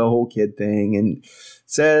explains the whole kid thing and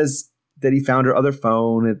says that he found her other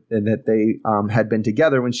phone and that they had been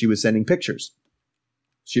together when she was sending pictures.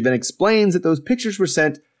 She then explains that those pictures were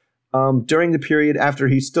sent during the period after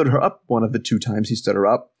he stood her up one of the 2 times he stood her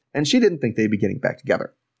up, and she didn't think they'd be getting back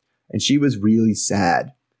together. And she was really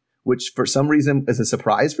sad, which for some reason is a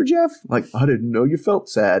surprise for Jeff. Like, I didn't know you felt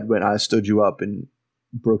sad when I stood you up and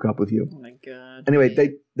broke up with you. Oh my God. Anyway,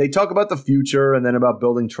 they talk about the future and then about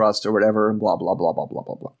building trust or whatever and blah, blah, blah, blah, blah,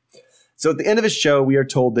 blah, blah. So at the end of the show, we are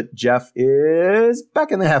told that Jeff is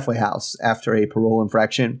back in the halfway house after a parole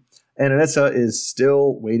infraction, and Anessa is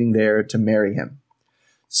still waiting there to marry him.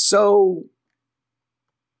 So,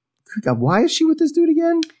 God, why is she with this dude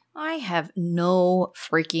again? I have no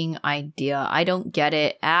freaking idea. I don't get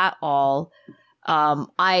it at all.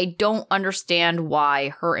 I don't understand why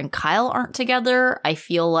her and Kyle aren't together. I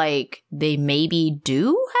feel like they maybe do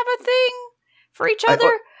have a thing for each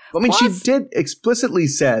other. I mean, she did explicitly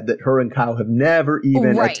said that her and Kyle have never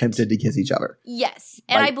even attempted to kiss each other. Yes,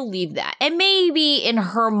 and I believe that. And maybe in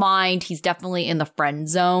her mind, he's definitely in the friend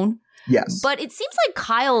zone. Yes. But it seems like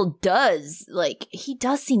Kyle does, he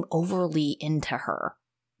does seem overly into her.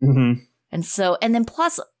 Mm-hmm. And then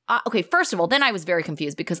plus, okay, first of all, then I was very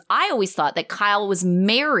confused because I always thought that Kyle was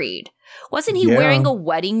married. Wasn't he wearing a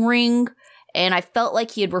wedding ring? And I felt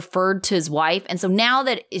like he had referred to his wife. And so now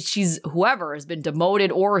that she's whoever has been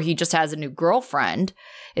demoted or he just has a new girlfriend,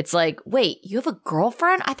 it's like, wait, you have a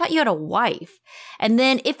girlfriend? I thought you had a wife. And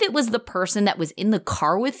then if it was the person that was in the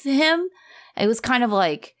car with him, it was kind of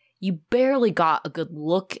like you barely got a good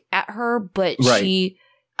look at her, but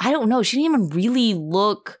I don't know, she didn't even really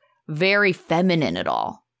look very feminine at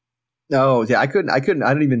all. No, yeah, I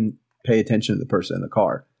didn't even pay attention to the person in the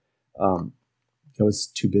car. I was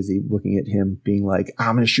too busy looking at him being like,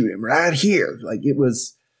 I'm going to shoot him right here. Like it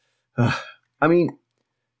was, I mean,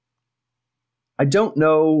 I don't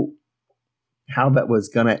know how that was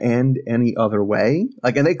going to end any other way.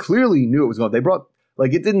 Like, and they clearly knew it was going, they brought,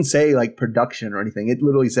 like, it didn't say like production or anything. It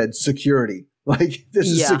literally said security. Like, this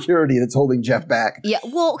is security that's holding Jeff back. Yeah,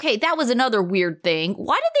 well, okay, that was another weird thing.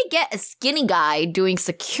 Why did they get a skinny guy doing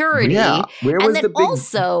security? Yeah, where was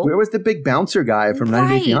the big bouncer guy from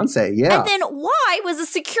 90 Day Fiancé? Yeah. And then why was the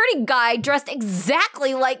security guy dressed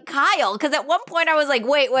exactly like Kyle? Because at one point I was like,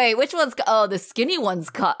 wait, which one's, the skinny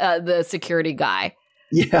one's the security guy.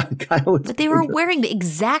 Yeah, Kyle. But they were wearing the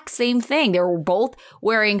exact same thing. They were both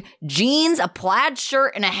wearing jeans, a plaid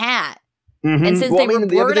shirt, and a hat. Mm-hmm. And since they were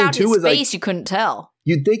blurred out his face, you couldn't tell.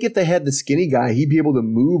 You'd think if they had the skinny guy, he'd be able to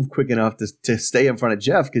move quick enough to stay in front of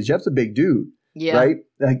Jeff because Jeff's a big dude. Yeah. Right?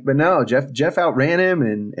 Like, but no, Jeff outran him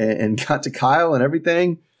and got to Kyle and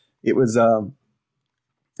everything. It was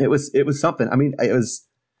something. I mean, I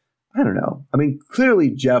don't know. I mean, clearly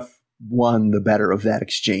Jeff won the better of that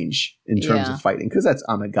exchange in terms of fighting because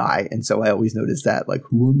I'm a guy. And so I always notice that, like,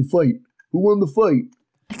 who won the fight? Who won the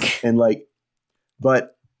fight? And like,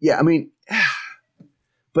 but yeah, I mean,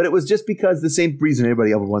 but it was just because the same reason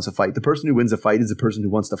anybody ever wants to fight. The person who wins a fight is the person who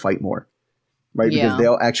wants to fight more, right? Yeah. Because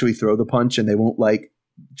they'll actually throw the punch and they won't like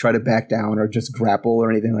try to back down or just grapple or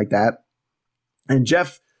anything like that. And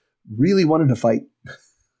Jeff really wanted to fight.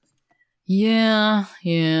 Yeah.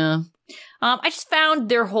 I just found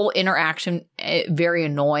their whole interaction very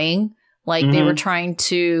annoying. Like they were trying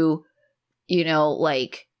to,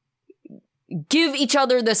 like give each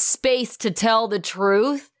other the space to tell the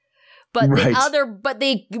truth. But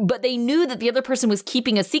they knew that the other person was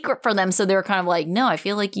keeping a secret from them, so they were kind of like, "No, I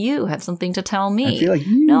feel like you have something to tell me." I feel like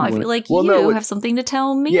you. No, I feel like you have something to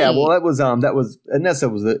tell me. Yeah, well, that was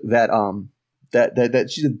Anessa was that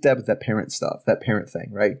was that parent stuff, that parent thing,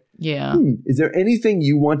 right? Yeah. Is there anything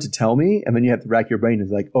you want to tell me? And then you have to rack your brain.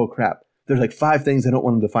 It's like, oh crap, there's like 5 things I don't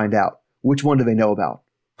want them to find out. Which one do they know about?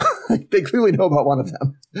 They clearly know about one of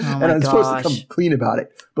them. Oh and I'm supposed to come clean about it.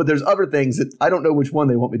 But there's other things that I don't know which one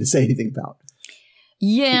they want me to say anything about.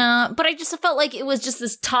 Yeah, but I just felt like it was just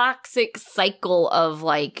this toxic cycle of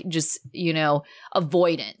like just,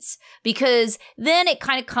 avoidance. Because then it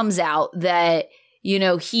kind of comes out that,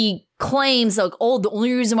 he claims like, oh, the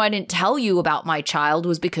only reason why I didn't tell you about my child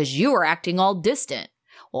was because you were acting all distant.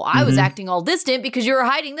 Well, I was acting all distant because you were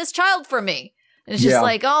hiding this child from me. And it's just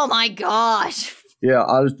like, oh my gosh. Yeah,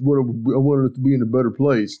 I wanted it to be in a better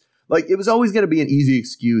place. Like, it was always going to be an easy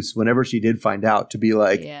excuse whenever she did find out to be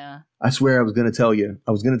like, I swear I was going to tell you.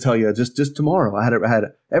 I was going to tell you just tomorrow. I had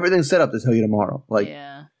everything set up to tell you tomorrow. Like,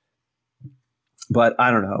 but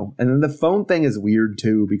I don't know. And then the phone thing is weird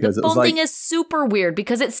too because it was like, the phone thing is super weird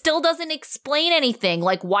because it still doesn't explain anything.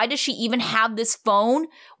 Like, why does she even have this phone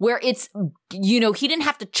where it's, he didn't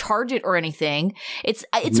have to charge it or anything. It's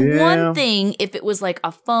one thing if it was like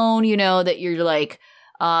a phone, that you're like,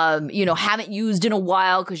 haven't used in a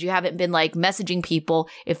while because you haven't been like messaging people.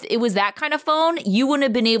 If it was that kind of phone, you wouldn't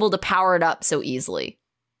have been able to power it up so easily.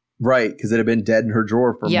 Right. Because it had been dead in her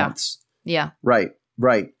drawer for months. Yeah. Right.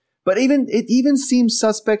 But it even seems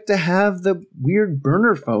suspect to have the weird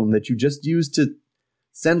burner phone that you just used to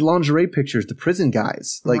send lingerie pictures to prison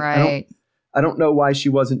guys. Like, right. I don't know why she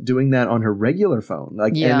wasn't doing that on her regular phone.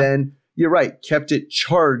 Like, and then you're right, kept it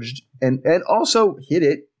charged and also hid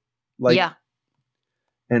it. Like,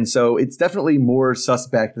 and so it's definitely more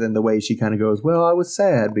suspect than the way she kind of goes, well, I was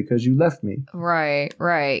sad because you left me. Right.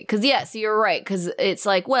 Because, so you're right. Because it's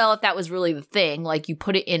like, well, if that was really the thing, like you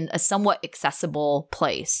put it in a somewhat accessible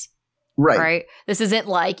place. Right. This isn't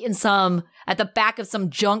like at the back of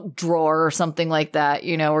some junk drawer or something like that,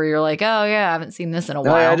 where you're like, oh, yeah, I haven't seen this in a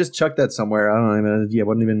while. I just chucked that somewhere. I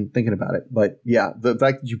wasn't even thinking about it. But yeah, the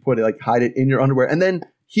fact that you put it, like, hide it in your underwear. And then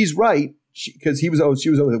he's right because she was over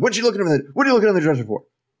there. What are you looking under the dresser for?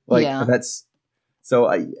 Like,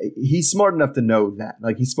 he's smart enough to know that.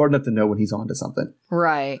 Like, he's smart enough to know when he's onto something.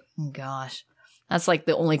 Right. Oh, gosh. That's like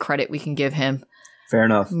the only credit we can give him. Fair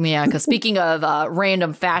enough. Yeah, because speaking of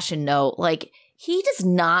random fashion note, like, he does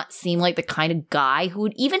not seem like the kind of guy who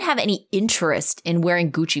would even have any interest in wearing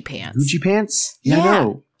Gucci pants. Gucci pants? Yeah. I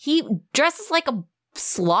know. He dresses like a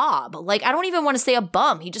slob. Like, I don't even want to say a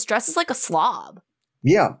bum. He just dresses like a slob.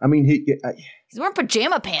 Yeah. I mean, he's wearing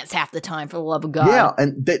pajama pants half the time, for the love of God. Yeah,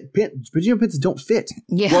 and pajama pants don't fit.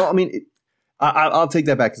 Yeah. Well, I mean, I'll take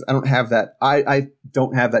that back because I don't have that. I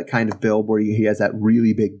don't have that kind of build where he has that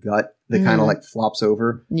really big gut that kind of like flops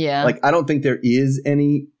over. Yeah. Like, I don't think there is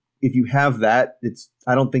any. If you have that,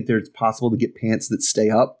 I don't think it's possible to get pants that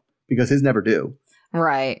stay up because his never do.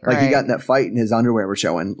 Right. Like, he got in that fight and his underwear were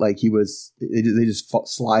showing. Like, they just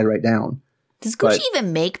slide right down. Does Gucci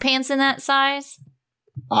even make pants in that size?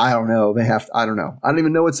 I don't know. I don't know. I don't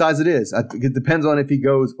even know what size it is. It depends on if he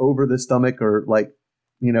goes over the stomach or, like,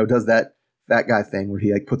 does that fat guy thing where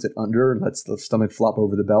he, like, puts it under and lets the stomach flop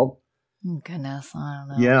over the belt. Oh, goodness. I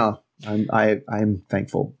don't know. Yeah. I'm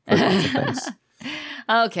thankful for lots of things.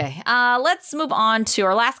 Okay, let's move on to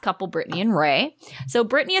our last couple, Brittany and Ray. So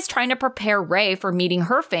Brittany is trying to prepare Ray for meeting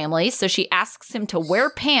her family, so she asks him to wear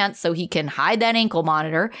pants so he can hide that ankle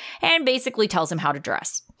monitor and basically tells him how to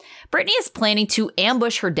dress. Brittany is planning to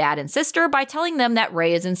ambush her dad and sister by telling them that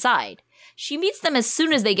Ray is inside. She meets them as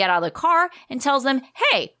soon as they get out of the car and tells them,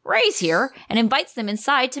 hey, Ray's here, and invites them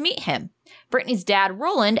inside to meet him. Brittany's dad,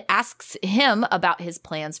 Roland, asks him about his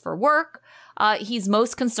plans for work. He's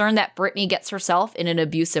most concerned that Brittany gets herself in an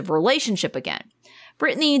abusive relationship again.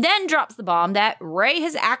 Brittany then drops the bomb that Ray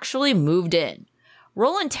has actually moved in.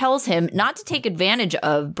 Roland tells him not to take advantage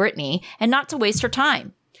of Brittany and not to waste her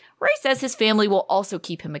time. Ray says his family will also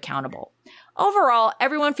keep him accountable. Overall,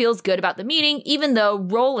 everyone feels good about the meeting, even though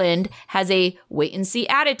Roland has a wait-and-see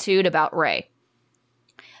attitude about Ray.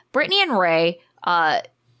 Brittany and Ray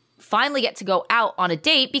finally get to go out on a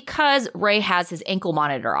date because Ray has his ankle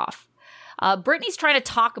monitor off. Brittany's trying to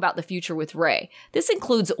talk about the future with Ray. This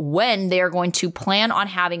includes when they are going to plan on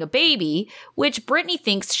having a baby, which Brittany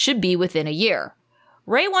thinks should be within a year.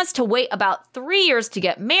 Ray wants to wait about 3 years to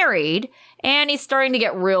get married, and he's starting to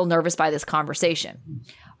get real nervous by this conversation.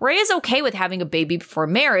 Ray is okay with having a baby before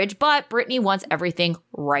marriage, but Brittany wants everything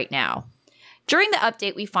right now. During the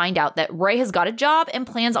update, we find out that Ray has got a job and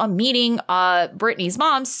plans on meeting Brittany's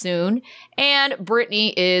mom soon, and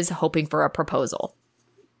Brittany is hoping for a proposal.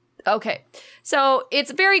 Okay, so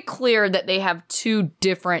it's very clear that they have two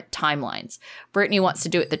different timelines. Brittany wants to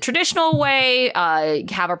do it the traditional way,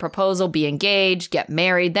 have a proposal, be engaged, get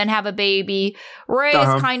married, then have a baby. Ray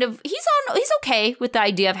is kind of, he's okay with the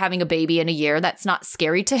idea of having a baby in a year. That's not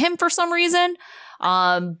scary to him for some reason.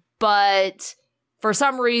 but for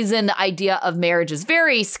some reason, the idea of marriage is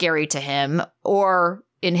very scary to him, or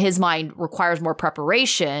in his mind requires more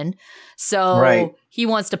preparation. So he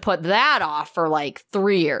wants to put that off for like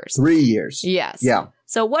 3 years. 3 years. Yes. Yeah.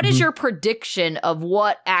 So what is your prediction of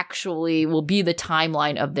what actually will be the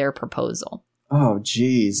timeline of their proposal? Oh,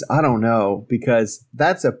 geez. I don't know, because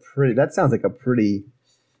that sounds like a pretty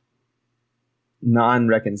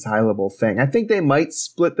non-reconcilable thing. I think they might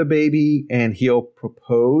split the baby and he'll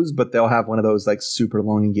propose, but they'll have one of those like super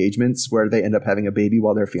long engagements where they end up having a baby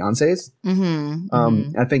while they're fiancés.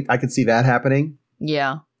 I think I could see that happening.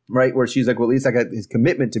 Yeah. Right. Where she's like, well, at least I got his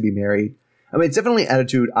commitment to be married. I mean, it's definitely an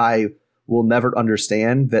attitude I will never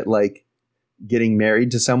understand, that like getting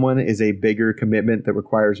married to someone is a bigger commitment that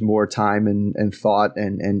requires more time and thought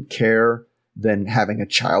and care than having a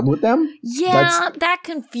child with them. Yeah, that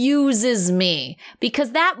confuses me,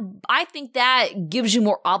 because I think that gives you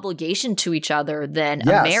more obligation to each other than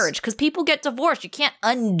a marriage, because people get divorced. You can't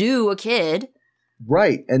undo a kid.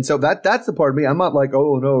 Right. And so that's the part of me. I'm not like,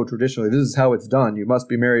 oh, no, traditionally, this is how it's done. You must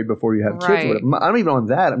be married before you have kids. Or whatever. I'm not even on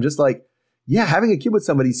that. I'm just like, yeah, having a kid with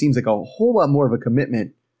somebody seems like a whole lot more of a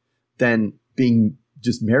commitment than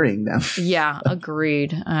just marrying them. Yeah,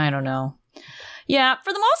 agreed. I don't know. Yeah,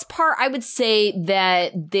 for the most part, I would say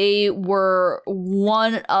that they were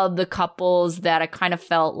one of the couples that I kind of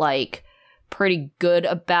felt like pretty good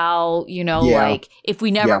about, like if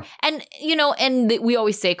we never, and, we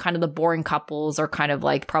always say kind of the boring couples are kind of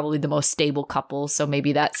like probably the most stable couples. So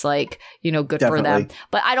maybe that's like, good for them.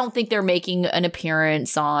 But I don't think they're making an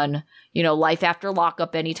appearance on, Life After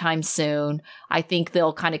Lockup anytime soon. I think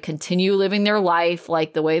they'll kind of continue living their life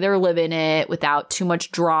like the way they're living it without too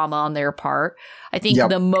much drama on their part. I think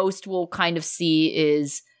the most we'll kind of see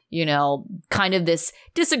is, kind of this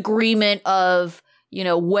disagreement of,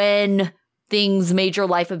 when major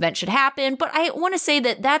life events should happen. But I want to say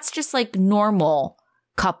that that's just like normal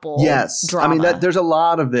couple drama. I mean, there's a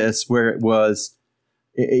lot of this where it was,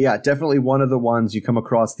 definitely one of the ones you come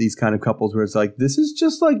across these kind of couples where it's like, this is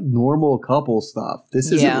just like normal couple stuff.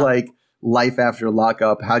 This isn't like life after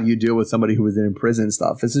lockup. How do you deal with somebody who was in prison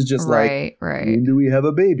stuff? This is just like, when do we have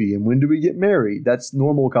a baby and when do we get married? That's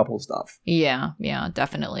normal couple stuff. Yeah,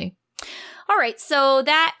 definitely. All right, so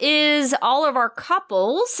that is all of our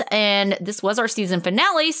couples, and this was our season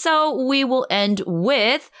finale, so we will end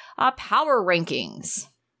with power rankings.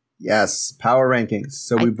 Yes, power rankings.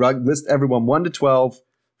 So we list everyone 1 to 12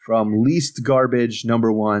 from least garbage,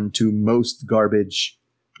 number 1, to most garbage,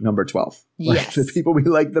 number 12. Yes. The people we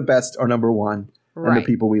like the best are number 1, and the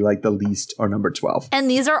people we like the least are number 12. And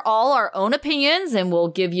these are all our own opinions, and we'll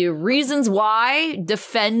give you reasons why,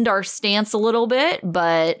 defend our stance a little bit,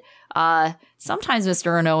 but sometimes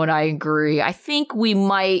Mr. Renaud and I agree. I think we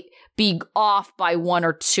might be off by 1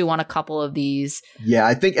 or 2 on a couple of these. Yeah,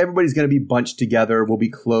 I think everybody's going to be bunched together. We'll be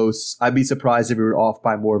close. I'd be surprised if we were off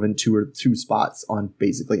by more than 2 spots on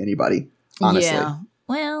basically anybody, honestly. Yeah.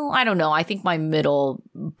 Well, I don't know. I think my middle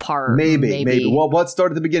part. Maybe. Well, let's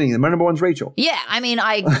start at the beginning. My number 1's Rachel. Yeah. I mean,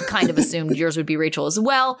 I kind of assumed yours would be Rachel as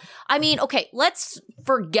well. I mean, okay, let's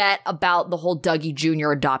forget about the whole Dougie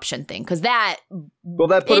Jr. adoption thing, because that put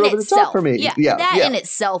her over the top for me. Yeah, in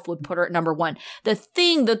itself would put her at number 1. The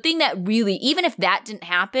thing that really, even if that didn't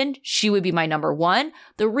happen, she would be my number 1.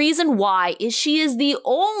 The reason why is she is the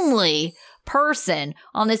only person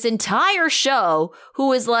on this entire show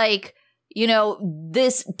who is like,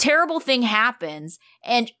 this terrible thing happens,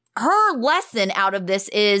 and her lesson out of this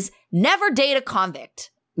is never date a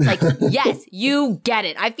convict. It's like, yes, you get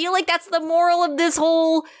it. I feel like that's the moral of this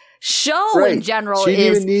whole show in general. She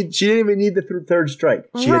didn't even need the third strike.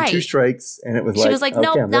 She had 2 strikes, and it was she was like,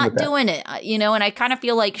 nope, not doing it. And I kind of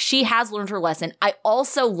feel like she has learned her lesson. I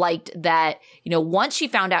also liked that, once she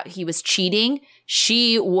found out he was cheating,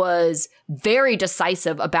 she was very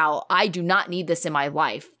decisive about, I do not need this in my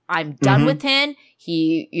life. I'm done with him.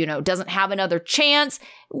 He, doesn't have another chance.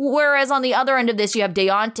 Whereas on the other end of this, you have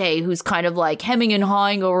Deontay, who's kind of like hemming and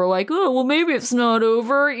hawing over like, oh, well, maybe it's not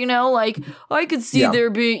over. Like I could see there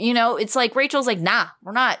be, it's like Rachel's like, nah,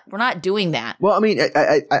 we're not doing that. Well, I mean,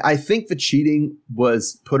 I think the cheating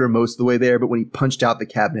put her most of the way there. But when he punched out the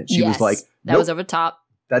cabinet, she was like, that was over the top.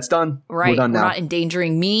 That's done. Right. We're done now. We're not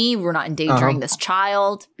endangering me. We're not endangering this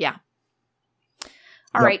child. Yeah.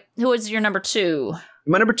 All right. Who was your number 2?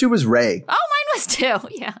 My number 2 was Ray. Oh, mine was too.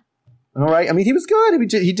 Yeah. All right. I mean, he was good.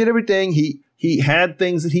 He did everything. He had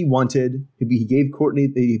things that he wanted. He gave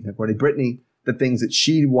Brittany the things that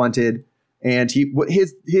she wanted, and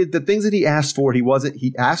the things that he asked for,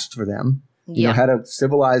 he asked for them. Had a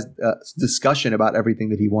civilized discussion about everything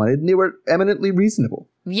that he wanted, and they were eminently reasonable.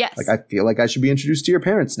 Yes. Like, I feel like I should be introduced to your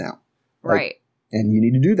parents now. Right. And you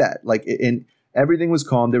need to do that. Like, and everything was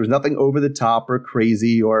calm. There was nothing over the top or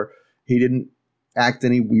crazy, or he didn't act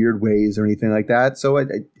any weird ways or anything like that. So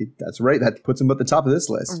that's right. That puts him at the top of this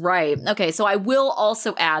list. Right. Okay. So I will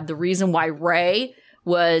also add the reason why Ray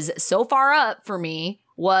was so far up for me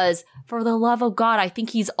was, for the love of God, I think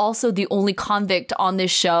he's also the only convict on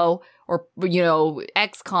this show, or, you know,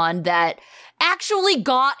 ex-con, that actually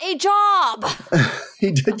got a job.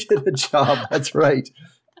 He did get a job. That's right.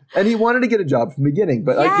 And he wanted to get a job from the beginning,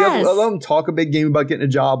 but like, Yes. let him talk a big game about getting a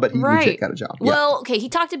job, but he legit got a job. Yeah. Well, okay, he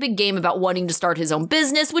talked a big game about wanting to start his own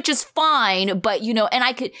business, which is fine, but you know,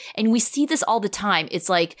 and we see this all the time. It's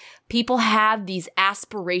like people have these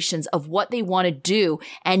aspirations of what they want to do,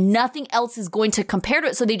 and nothing else is going to compare to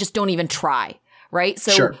it, so they just don't even try. Right?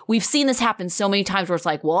 So Sure. we've seen this happen so many times where it's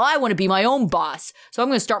like, well, I want to be my own boss, so I'm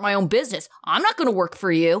going to start my own business. I'm not going to work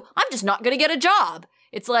for you. I'm just not going to get a job.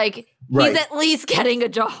 It's like, Right. he's at least getting a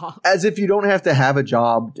job. As if you don't have to have a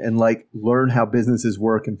job and like learn how businesses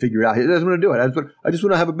work and figure it out. He doesn't want to do it. I just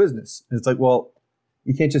want to have a business. And it's like, well,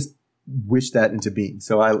 you can't just wish that into being.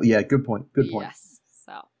 So yeah, good point. Good point. Yes.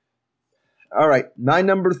 So, All right. My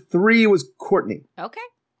number 3 was Courtney. okay.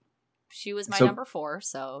 She was my So- number 4,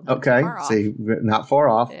 so not too Okay. far off. See, not far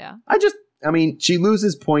off. Yeah. I mean, she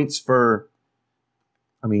loses points for,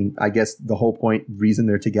 I guess the whole reason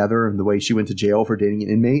they're together and the way she went to jail for dating an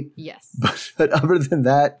inmate. Yes. But other than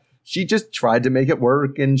that, she just tried to make it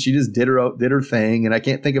work, and she just did her thing. And I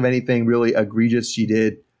can't think of anything really egregious she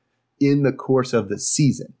did in the course of the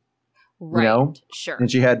season. Right. know? Sure.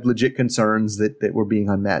 And she had legit concerns that were being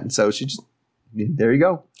unmet. And so she just, there you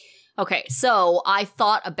go. Okay, so I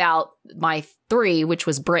thought about my 3, which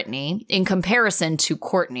was Brittany, in comparison to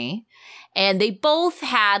Courtney. And they both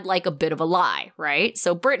had like a bit of a lie, right?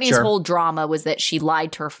 So Brittany's Sure. whole drama was that she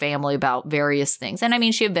lied to her family about various things. And I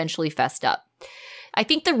mean, she eventually fessed up. I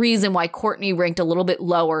think the reason why Courtney ranked a little bit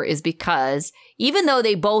lower is because even though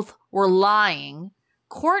they both were lying,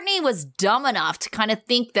 Courtney was dumb enough to kind of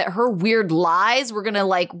think that her weird lies were going to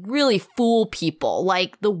like really fool people,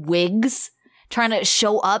 like the wigs. Trying to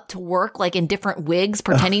show up to work like in different wigs,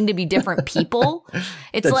 pretending to be different people.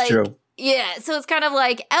 It's That's like, true. yeah. So it's kind of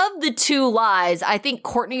like, of the 2 lies, I think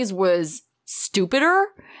Courtney's was stupider.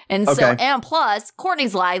 And so, Okay. and plus,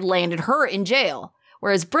 Courtney's lie landed her in jail,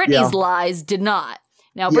 whereas Brittany's Yeah. lies did not.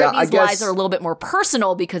 Now, Yeah, I Brittany's guess- lies are a little bit more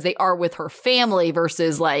personal because they are with her family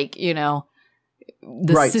versus like, you know,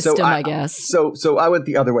 the Right, so system, I guess. So I went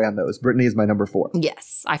the other way on those. Brittany is my number 4.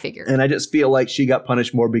 Yes, I figured. And I just feel like she got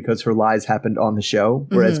punished more because her lies happened on the show,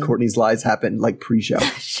 whereas Mhm. Courtney's lies happened like pre-show.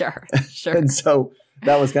 Sure, sure. And so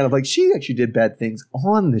that was kind of like, she actually did bad things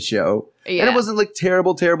on the show. Yeah. And it wasn't like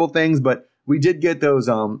terrible things, but we did get those,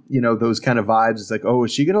 those kind of vibes. It's like, oh,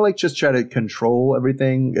 is she going to like just try to control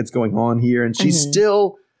everything that's going on here? And she Mhm.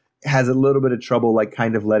 still has a little bit of trouble, like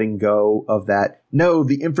kind of letting go of that. No,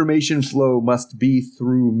 the information flow must be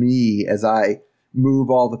through me as I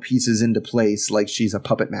move all the pieces into place, like she's a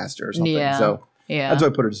puppet master or something. Yeah. So Yeah. that's why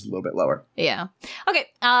I put her just a little bit lower. Yeah. Okay.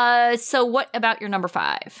 So what about your number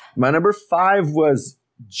 5? My number 5 was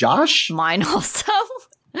Josh. Mine also.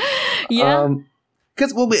 Yeah.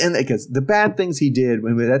 Because the bad things he did,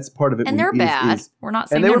 that's part of it. and they're bad. We're not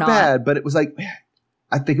saying And they they're were not. bad, but it was like,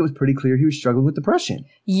 I think it was pretty clear he was struggling with depression,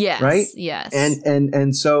 Yes. right? Yes.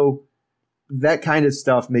 and so that kind of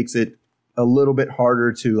stuff makes it a little bit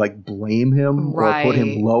harder to like blame him or put Right.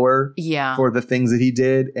 him lower yeah. for the things that he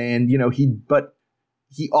did, and but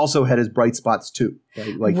he also had his bright spots too,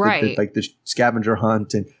 right? Right. Like the scavenger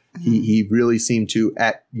hunt, and he really seemed to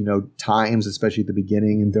at times, especially at the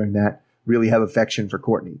beginning and during that, really have affection for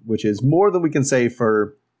Courtney, which is more than we can say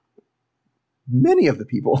for many of the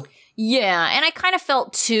people. Yeah, and I kind of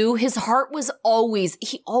felt too, his heart was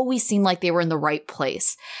he always seemed like they were in the right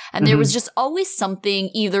place. And there was just always something,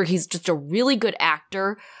 either he's just a really good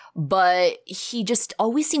actor, but he just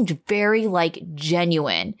always seemed very like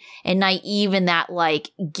genuine and naive in that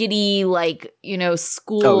like giddy, like,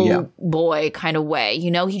 school boy kind of way.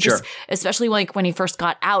 He just, especially like when he first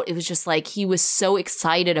got out, it was just like he was so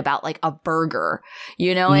excited about like a burger,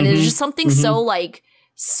 and it was just something so like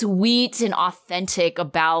sweet and authentic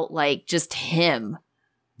about like just him.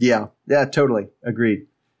 Yeah, totally. Agreed.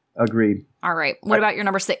 All right. What about your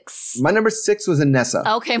number 6? My number 6 was Anessa.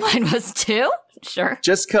 Okay, mine was 2. Sure.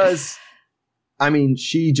 Just because,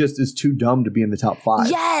 she just is too dumb to be in the top 5.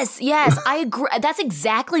 Yes, I agree. That's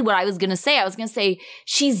exactly what I was going to say. I was going to say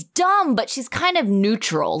she's dumb, but she's kind of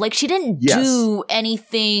neutral. Like she didn't do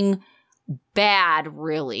anything bad,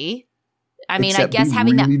 really. I mean, Except I guess be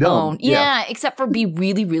having really that dumb. phone. Yeah, except for be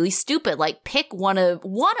really, really stupid. Like pick one of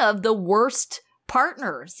the worst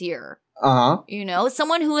partners here. Uh-huh. You know,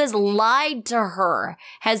 someone who has lied to her,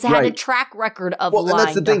 has had a Right. track record of Well, lying and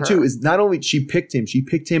that's the to thing her. too, is not only she picked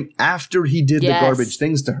him after he did Yes. the garbage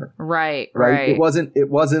things to her. Right. Right? It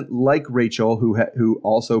wasn't like Rachel who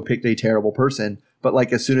also picked a terrible person, but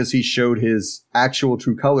like as soon as he showed his actual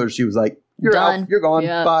true colors, she was like, "You're Done. out, you're gone,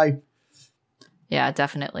 Yep. bye." Yeah,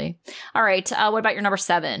 definitely. All right. What about your number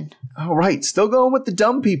 7? All right, still going with the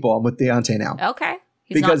dumb people. I'm with Deontay now. Okay.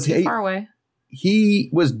 He's Because not too he- far away. He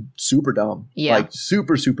was super dumb, Yeah. like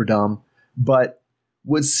super super dumb, but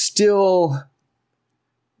was still,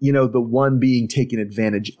 the one being taken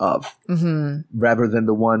advantage of, rather than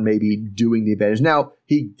the one maybe doing the advantage. Now,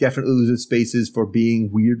 he definitely loses spaces for being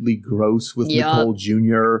weirdly gross with Yup. Nicole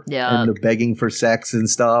Jr. Yup. and the begging for sex and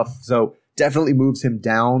stuff. So definitely moves him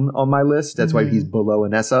down on my list. That's why he's below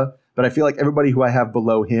Anessa. But I feel like everybody who I have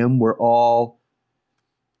below him were all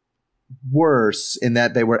worse in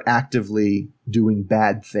that they were actively doing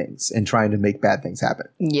bad things and trying to make bad things happen.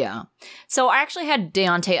 Yeah. So I actually had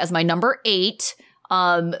Deontay as my number 8,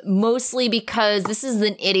 mostly because this is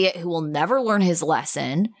an idiot who will never learn his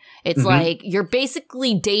lesson. It's like you're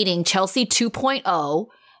basically dating Chelsea 2.0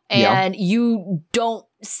 and you don't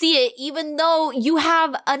see it, even though you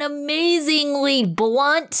have an amazingly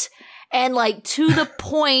blunt and like to the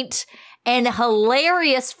point and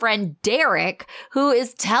hilarious friend Derek, who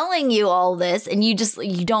is telling you all this, and you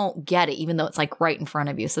don't get it, even though it's like right in front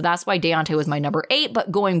of you. So that's why Deontay was my number 8.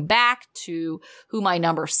 But going back to who my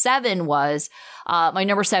number 7 was, my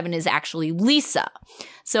number 7 is actually Lisa.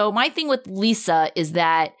 So my thing with Lisa is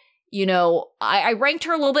that, I ranked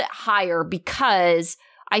her a little bit higher because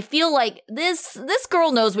I feel like this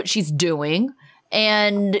girl knows what she's doing.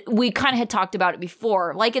 And we kind of had talked about it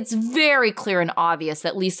before. Like, it's very clear and obvious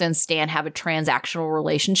that Lisa and Stan have a transactional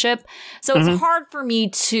relationship. So it's hard for me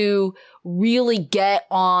to really get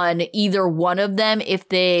on either one of them if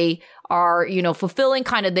they are, fulfilling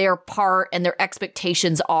kind of their part and their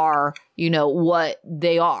expectations are, what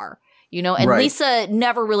they are, and Right. Lisa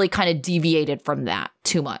never really kind of deviated from that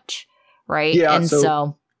too much. Right. Yeah, And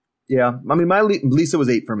so Yeah. I mean, Lisa was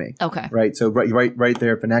 8 for me. okay. Right. So right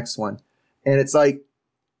there for next one. And it's like,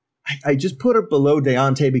 I just put her below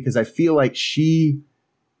Deontay because I feel like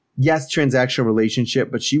yes, transactional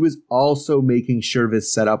relationship, but she was also making sure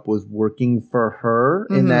this setup was working for her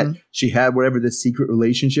in that she had whatever this secret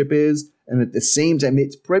relationship is. And at the same time,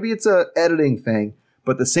 maybe it's a editing thing,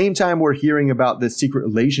 but at the same time we're hearing about this secret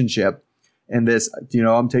relationship and this,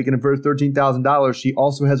 I'm taking it for $13,000. She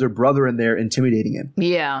also has her brother in there intimidating him.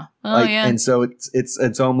 Yeah. Oh, yeah. And so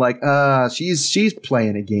so I'm like, she's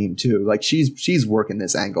playing a game too. Like she's working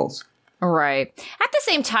this angles. Right. At the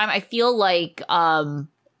same time, I feel like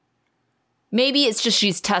maybe it's just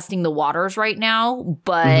she's testing the waters right now,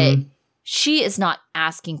 but she is not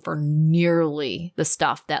asking for nearly the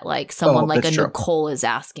stuff that like someone like a true. Nicole is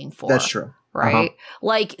asking for. That's true. Right?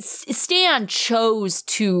 Like Stan chose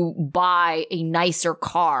to buy a nicer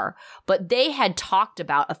car, but they had talked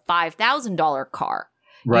about a $5,000 car.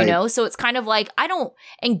 Right. So it's kind of like,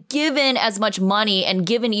 and given as much money and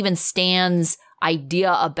given even Stan's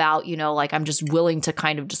idea about, like I'm just willing to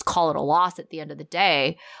kind of just call it a loss at the end of the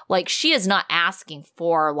day, like she is not asking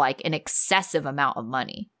for like an excessive amount of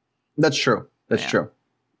money. That's true. That's true.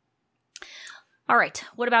 All right.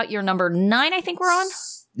 What about your number 9, I think we're on?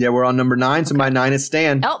 Yeah, we're on number 9. So my 9 is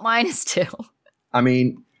Stan. Oh, mine is 2. I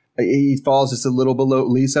mean, he falls just a little below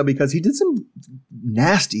Lisa because he did some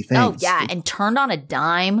nasty things. Oh, yeah. And turned on a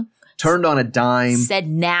dime. Said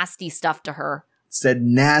nasty stuff to her. Said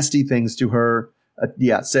nasty things to her.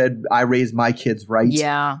 Said, I raised my kids right.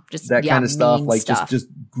 Yeah. Just that kind of stuff. mean Like stuff. just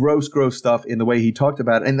gross stuff in the way he talked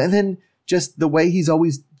about it. And then just the way he's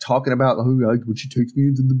always talking about, when she takes me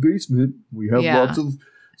into the basement, we have lots of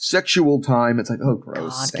sexual time. It's like, oh,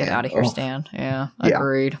 gross. God, Stan. get out of here, Oh. Stan. Yeah,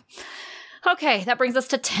 agreed. Okay, that brings us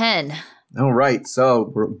to 10. All right.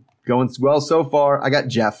 So we're going well so far. I got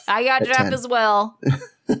Jeff. I got at Jeff 10. as well.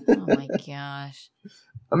 Oh my gosh.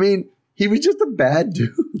 I mean, he was just a bad dude.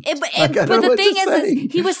 But the thing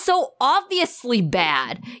is he was so obviously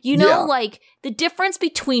bad. Like the difference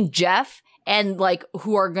between Jeff and like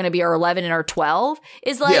who are going to be our 11 and our 12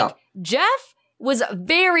 is like Jeff was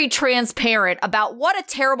very transparent about what a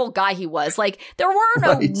terrible guy he was. Like, there were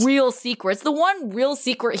no real secrets. The one real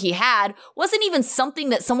secret he had wasn't even something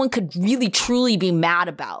that someone could really, truly be mad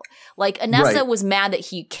about. Like, Anessa was mad that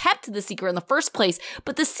he kept the secret in the first place,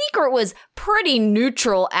 but the secret was pretty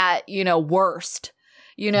neutral at, worst.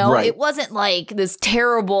 It wasn't like this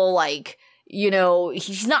terrible, like,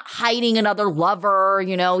 he's not hiding another lover,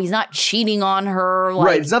 he's not cheating on her. Like,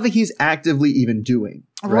 right. It's nothing he's actively even doing.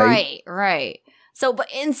 Right. Right. So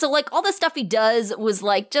like all the stuff he does was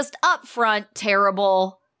like just upfront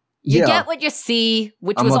terrible. You get what you see,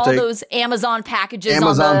 which was all those Amazon packages.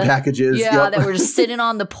 Yep. That were just sitting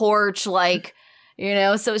on the porch, like, you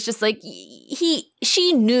know. So it's just like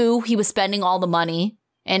she knew he was spending all the money,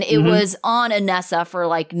 and it was on Anessa for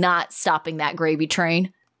like not stopping that gravy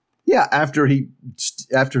train. Yeah, after he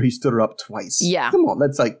stood her up twice. Yeah, come on,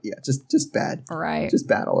 that's like just bad. Right, just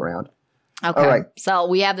bad all around. Okay, all right. So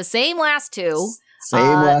we have the same last two.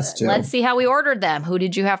 Last two. Let's see how we ordered them. Who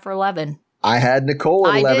did you have for 11? I had Nicole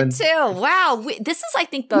at 11. I did too. Wow. This is, I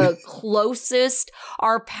think, the closest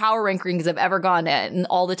our power rankings have ever gone at, and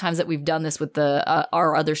all the times that we've done this with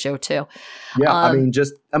our other show too. Yeah,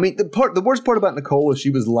 the worst part about Nicole is she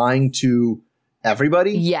was lying to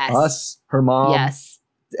everybody. Yes. Us, her mom. Yes.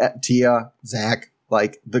 Tia, Zach,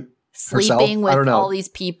 like sleeping herself. with all these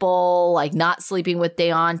people, like not sleeping with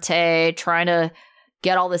Deontay, trying to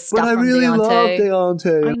get all this stuff but from I really Deontay. love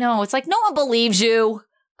Deontay. I know. It's like, no one believes you.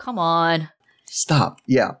 Come on. Stop.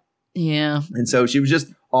 Yeah. Yeah. And so she was just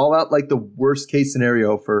all out like the worst case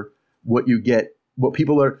scenario for what you get, what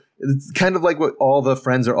people are. It's kind of like what all the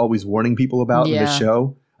friends are always warning people about in the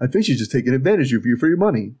show. I think she's just taking advantage of you for your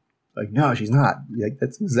money. Like, no, she's not. Like,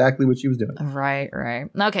 that's exactly what she was doing. Right.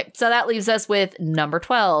 Okay. So that leaves us with number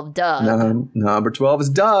 12, Doug. Number 12 is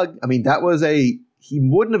Doug. I mean, he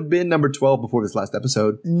wouldn't have been number 12 before this last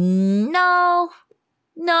episode. No,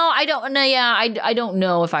 I don't know. Yeah, I don't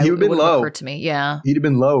know if he would have been low. Occurred to me. Yeah, he'd have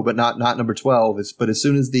been low, but not number 12. But as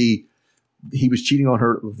soon as he was cheating on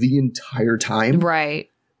her the entire time, right,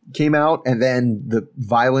 came out, and then the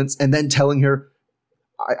violence, and then telling her,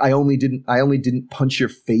 "I only didn't punch your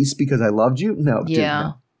face because I loved you." No,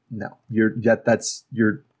 yeah, dude, no,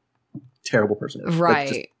 you're a terrible person,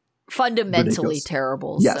 right? Fundamentally ridiculous.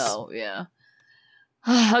 Terrible. Yes. So yeah.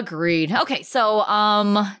 Agreed. Okay, so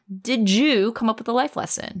did you come up with a life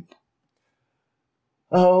lesson?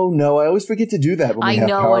 Oh no, I always forget to do that when we have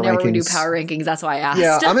power whenever rankings. we do power rankings, that's why I asked.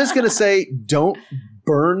 Yeah, I'm just gonna say, don't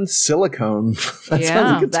burn silicone. That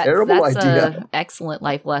sounds like a terrible idea. That's an excellent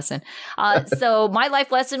life lesson. So my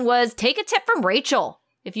life lesson was take a tip from Rachel.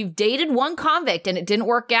 If you've dated one convict and it didn't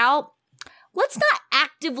work out, let's not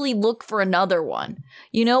actively look for another one.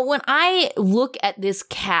 You know, when I look at this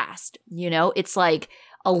cast, you know, it's like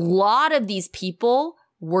a lot of these people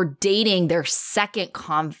were dating their second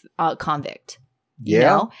convict. Yeah. You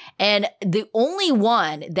know? And the only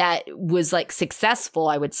one that was like successful,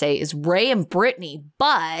 I would say, is Ray and Brittany.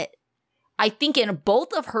 But I think in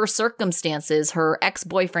both of her circumstances, her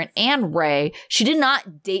ex-boyfriend and Ray, she did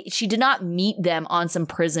not meet them on some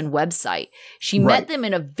prison website. She met them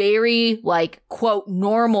in a very, like, quote,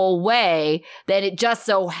 normal way, that it just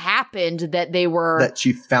so happened that they were... That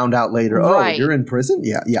she found out later, right. Oh, you're in prison?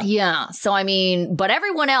 Yeah. Yeah. So, I mean, but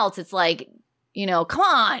everyone else, it's like, you know, come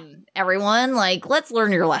on, everyone. Like, let's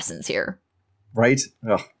learn your lessons here. Right?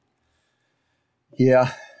 Ugh.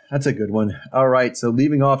 Yeah. That's a good one. All right. So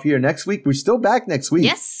leaving off here next week, we're still back next week.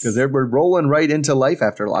 Yes. Because we're rolling right into life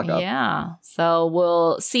after lockup. Yeah. So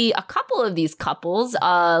we'll see a couple of these couples.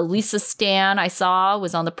 Lisa Stan, I saw,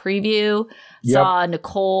 was on the preview. Yep. Saw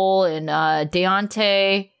Nicole and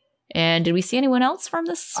Deontay. And did we see anyone else from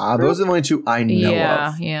this group? Those are the only two I know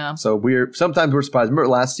of. Yeah. So sometimes we're surprised. Remember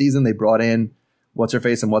last season they brought in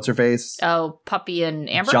What's-Her-Face and What's-Her-Face? Oh, Puppy and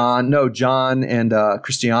Amber? John and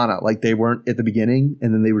Christiana. Like they weren't at the beginning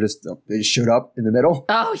and then they just showed up in the middle.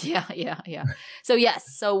 Oh, yeah. So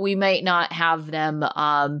yes, so we might not have them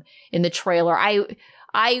in the trailer.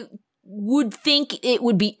 I would think it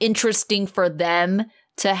would be interesting for them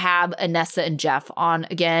to have Anessa and Jeff on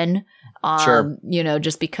again. Sure. You know,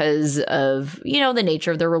 just because of, you know, the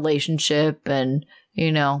nature of their relationship and,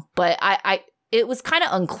 you know, but it was kind of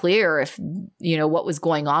unclear if, you know, what was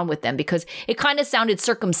going on with them because it kind of sounded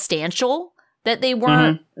circumstantial that they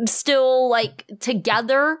weren't still like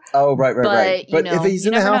together. Oh, right. But you know, if he's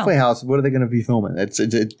in the halfway house, what are they going to be filming? It's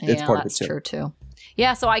part of it too. That's true too.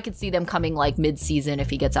 Yeah, so I could see them coming like mid-season if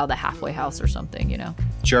he gets out of the halfway house or something, you know.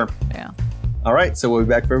 Sure. Yeah. All right, so we'll be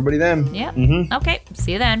back for everybody then. Yeah. Mm-hmm. Okay,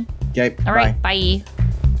 see you then. Okay. All right, bye.